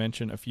neglected to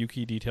mention a few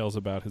key details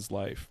about his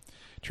life.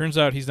 Turns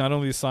out he's not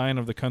only the scion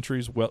of the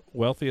country's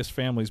wealthiest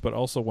families, but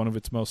also one of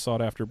its most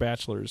sought-after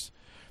bachelors.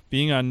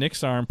 Being on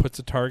Nick's arm puts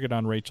a target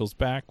on Rachel's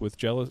back, with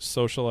jealous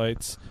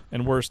socialites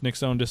and worse,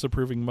 Nick's own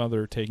disapproving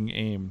mother taking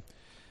aim.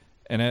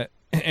 And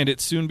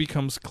it soon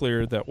becomes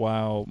clear that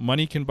while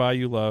money can buy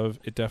you love,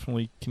 it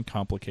definitely can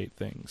complicate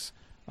things.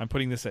 I'm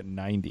putting this at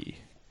 90.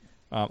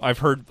 I've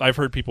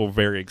heard people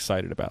very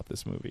excited about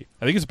this movie.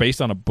 I think it's based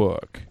on a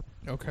book.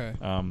 Okay.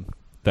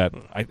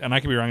 I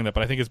could be wrong on that,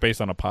 but I think it's based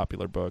on a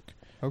popular book.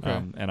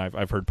 Okay. And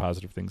I've heard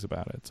positive things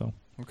about it. So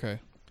Okay.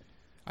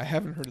 I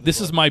haven't heard of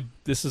this is my.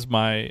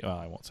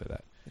 I won't say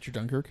that. It's your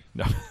Dunkirk?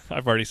 No,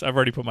 I've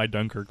already put my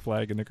Dunkirk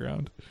flag in the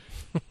ground.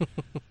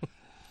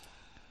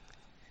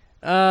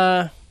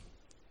 I'm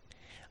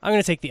going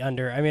to take the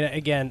under. I mean,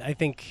 again, I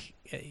think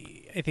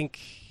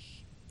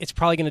it's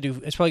probably going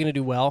to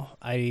do well.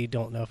 I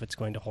don't know if it's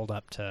going to hold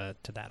up to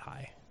that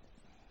high.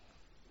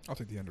 I'll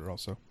take the under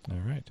also. All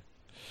right.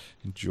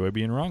 Enjoy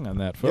being wrong on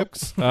that,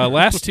 folks.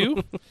 Last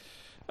two.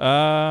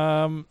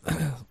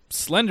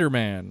 Slender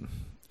Man.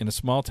 In a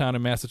small town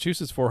in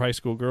Massachusetts, 4 high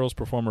school girls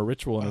perform a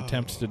ritual in an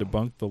attempt to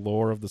debunk the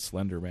lore of the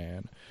Slender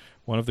Man.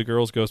 One of the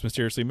girls goes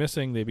mysteriously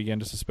missing. They begin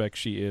to suspect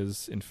she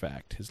is, in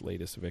fact, his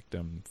latest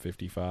victim,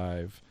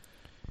 55.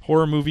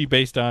 Horror movie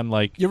based on,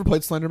 like... You ever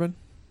played Slenderman?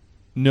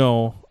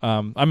 No.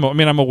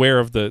 I'm aware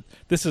of the...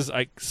 This is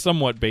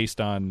somewhat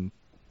based on...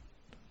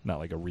 Not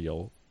like a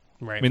real...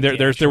 Right. I mean,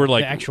 there were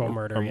like the actual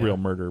murder, a real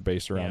murder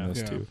based around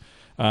this Yeah. too.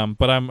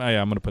 But I'm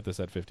going to put this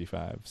at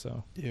 55.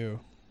 So Ew.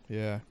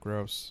 Yeah,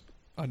 gross.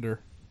 Under.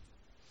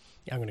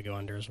 Yeah, I'm going to go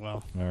under as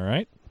well. all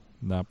right,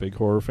 not big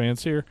horror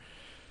fans here.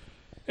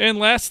 And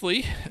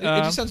lastly, It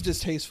just sounds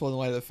distasteful in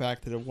light of the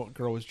fact that a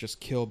girl was just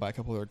killed by a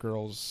couple other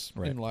girls.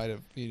 Right. In light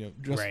of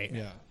just Right.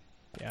 yeah.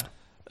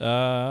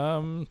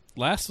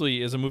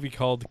 lastly is a movie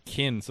called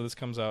Kin. So this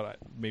comes out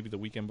maybe the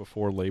weekend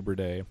before Labor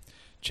Day.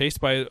 Chased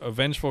by a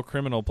vengeful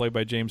criminal played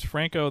by James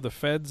Franco, the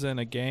feds and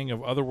a gang of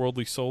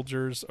otherworldly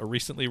soldiers, a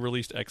recently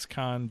released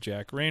ex-con,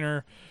 Jack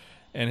Rayner,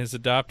 and his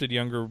adopted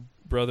younger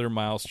brother,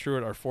 Miles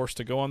Truitt, are forced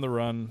to go on the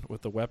run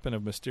with the weapon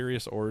of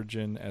mysterious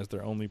origin as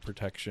their only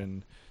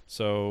protection.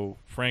 So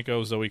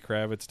Franco, Zoe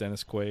Kravitz,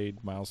 Dennis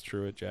Quaid, Miles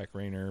Truitt, Jack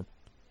Rayner,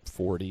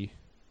 40.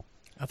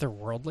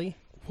 Otherworldly?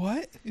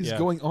 What is Yeah.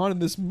 going on in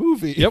this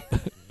movie? Yep.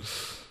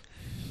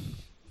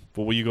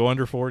 But will you go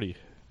under 40?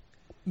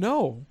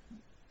 No.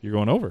 You're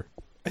going over.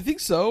 I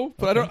think so,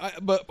 but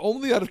but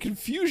only out of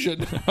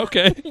confusion.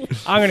 Okay.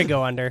 I'm going to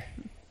go under.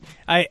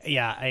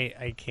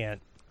 I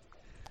can't.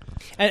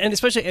 And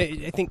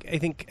especially, I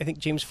think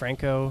James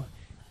Franco,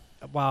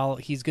 while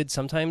he's good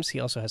sometimes, he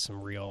also has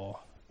some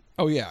real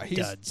Oh yeah, he's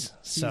duds.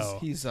 So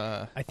he's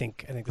I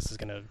think this is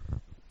going to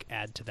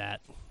add to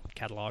that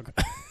catalog.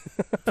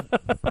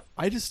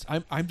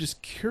 I'm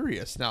just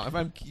curious now. If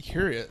I'm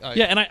curious,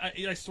 Yeah, and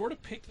I sort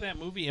of picked that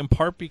movie in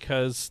part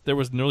because there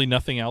was really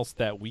nothing else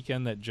that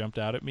weekend that jumped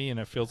out at me, and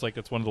it feels like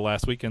it's one of the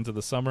last weekends of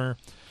the summer.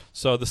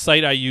 So the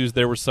site I used,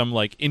 there was some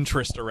like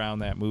interest around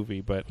that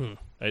movie, but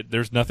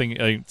there's nothing.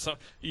 I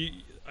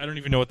don't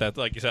even know what that.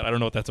 Like you said, I don't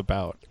know what that's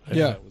about.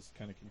 That was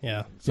kind of confusing.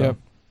 Yeah. So,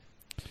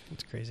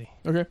 It's crazy.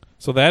 okay.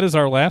 so that is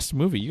our last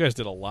movie. You guys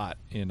did a lot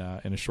in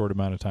a short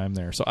amount of time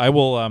there. So I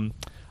will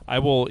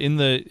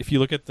if you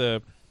look at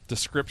the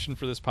description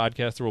for this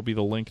podcast, there will be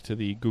the link to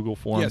the Google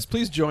form. Yes,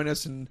 please join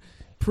us and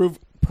prove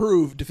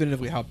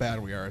definitively how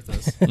bad we are at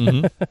this.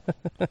 Mhm.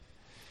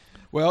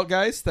 Well,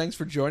 guys, thanks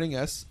for joining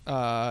us,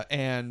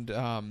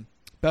 and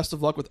best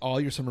of luck with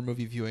all your summer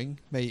movie viewing.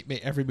 May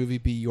every movie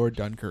be your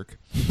Dunkirk.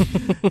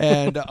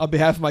 And on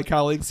behalf of my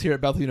colleagues here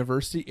at Bethel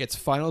University, it's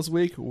finals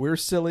week. We're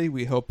silly.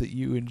 We hope that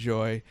you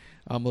enjoy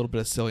a little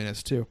bit of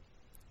silliness too.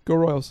 Go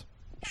Royals.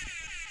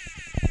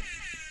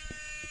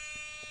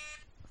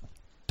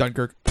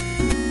 Dunkirk.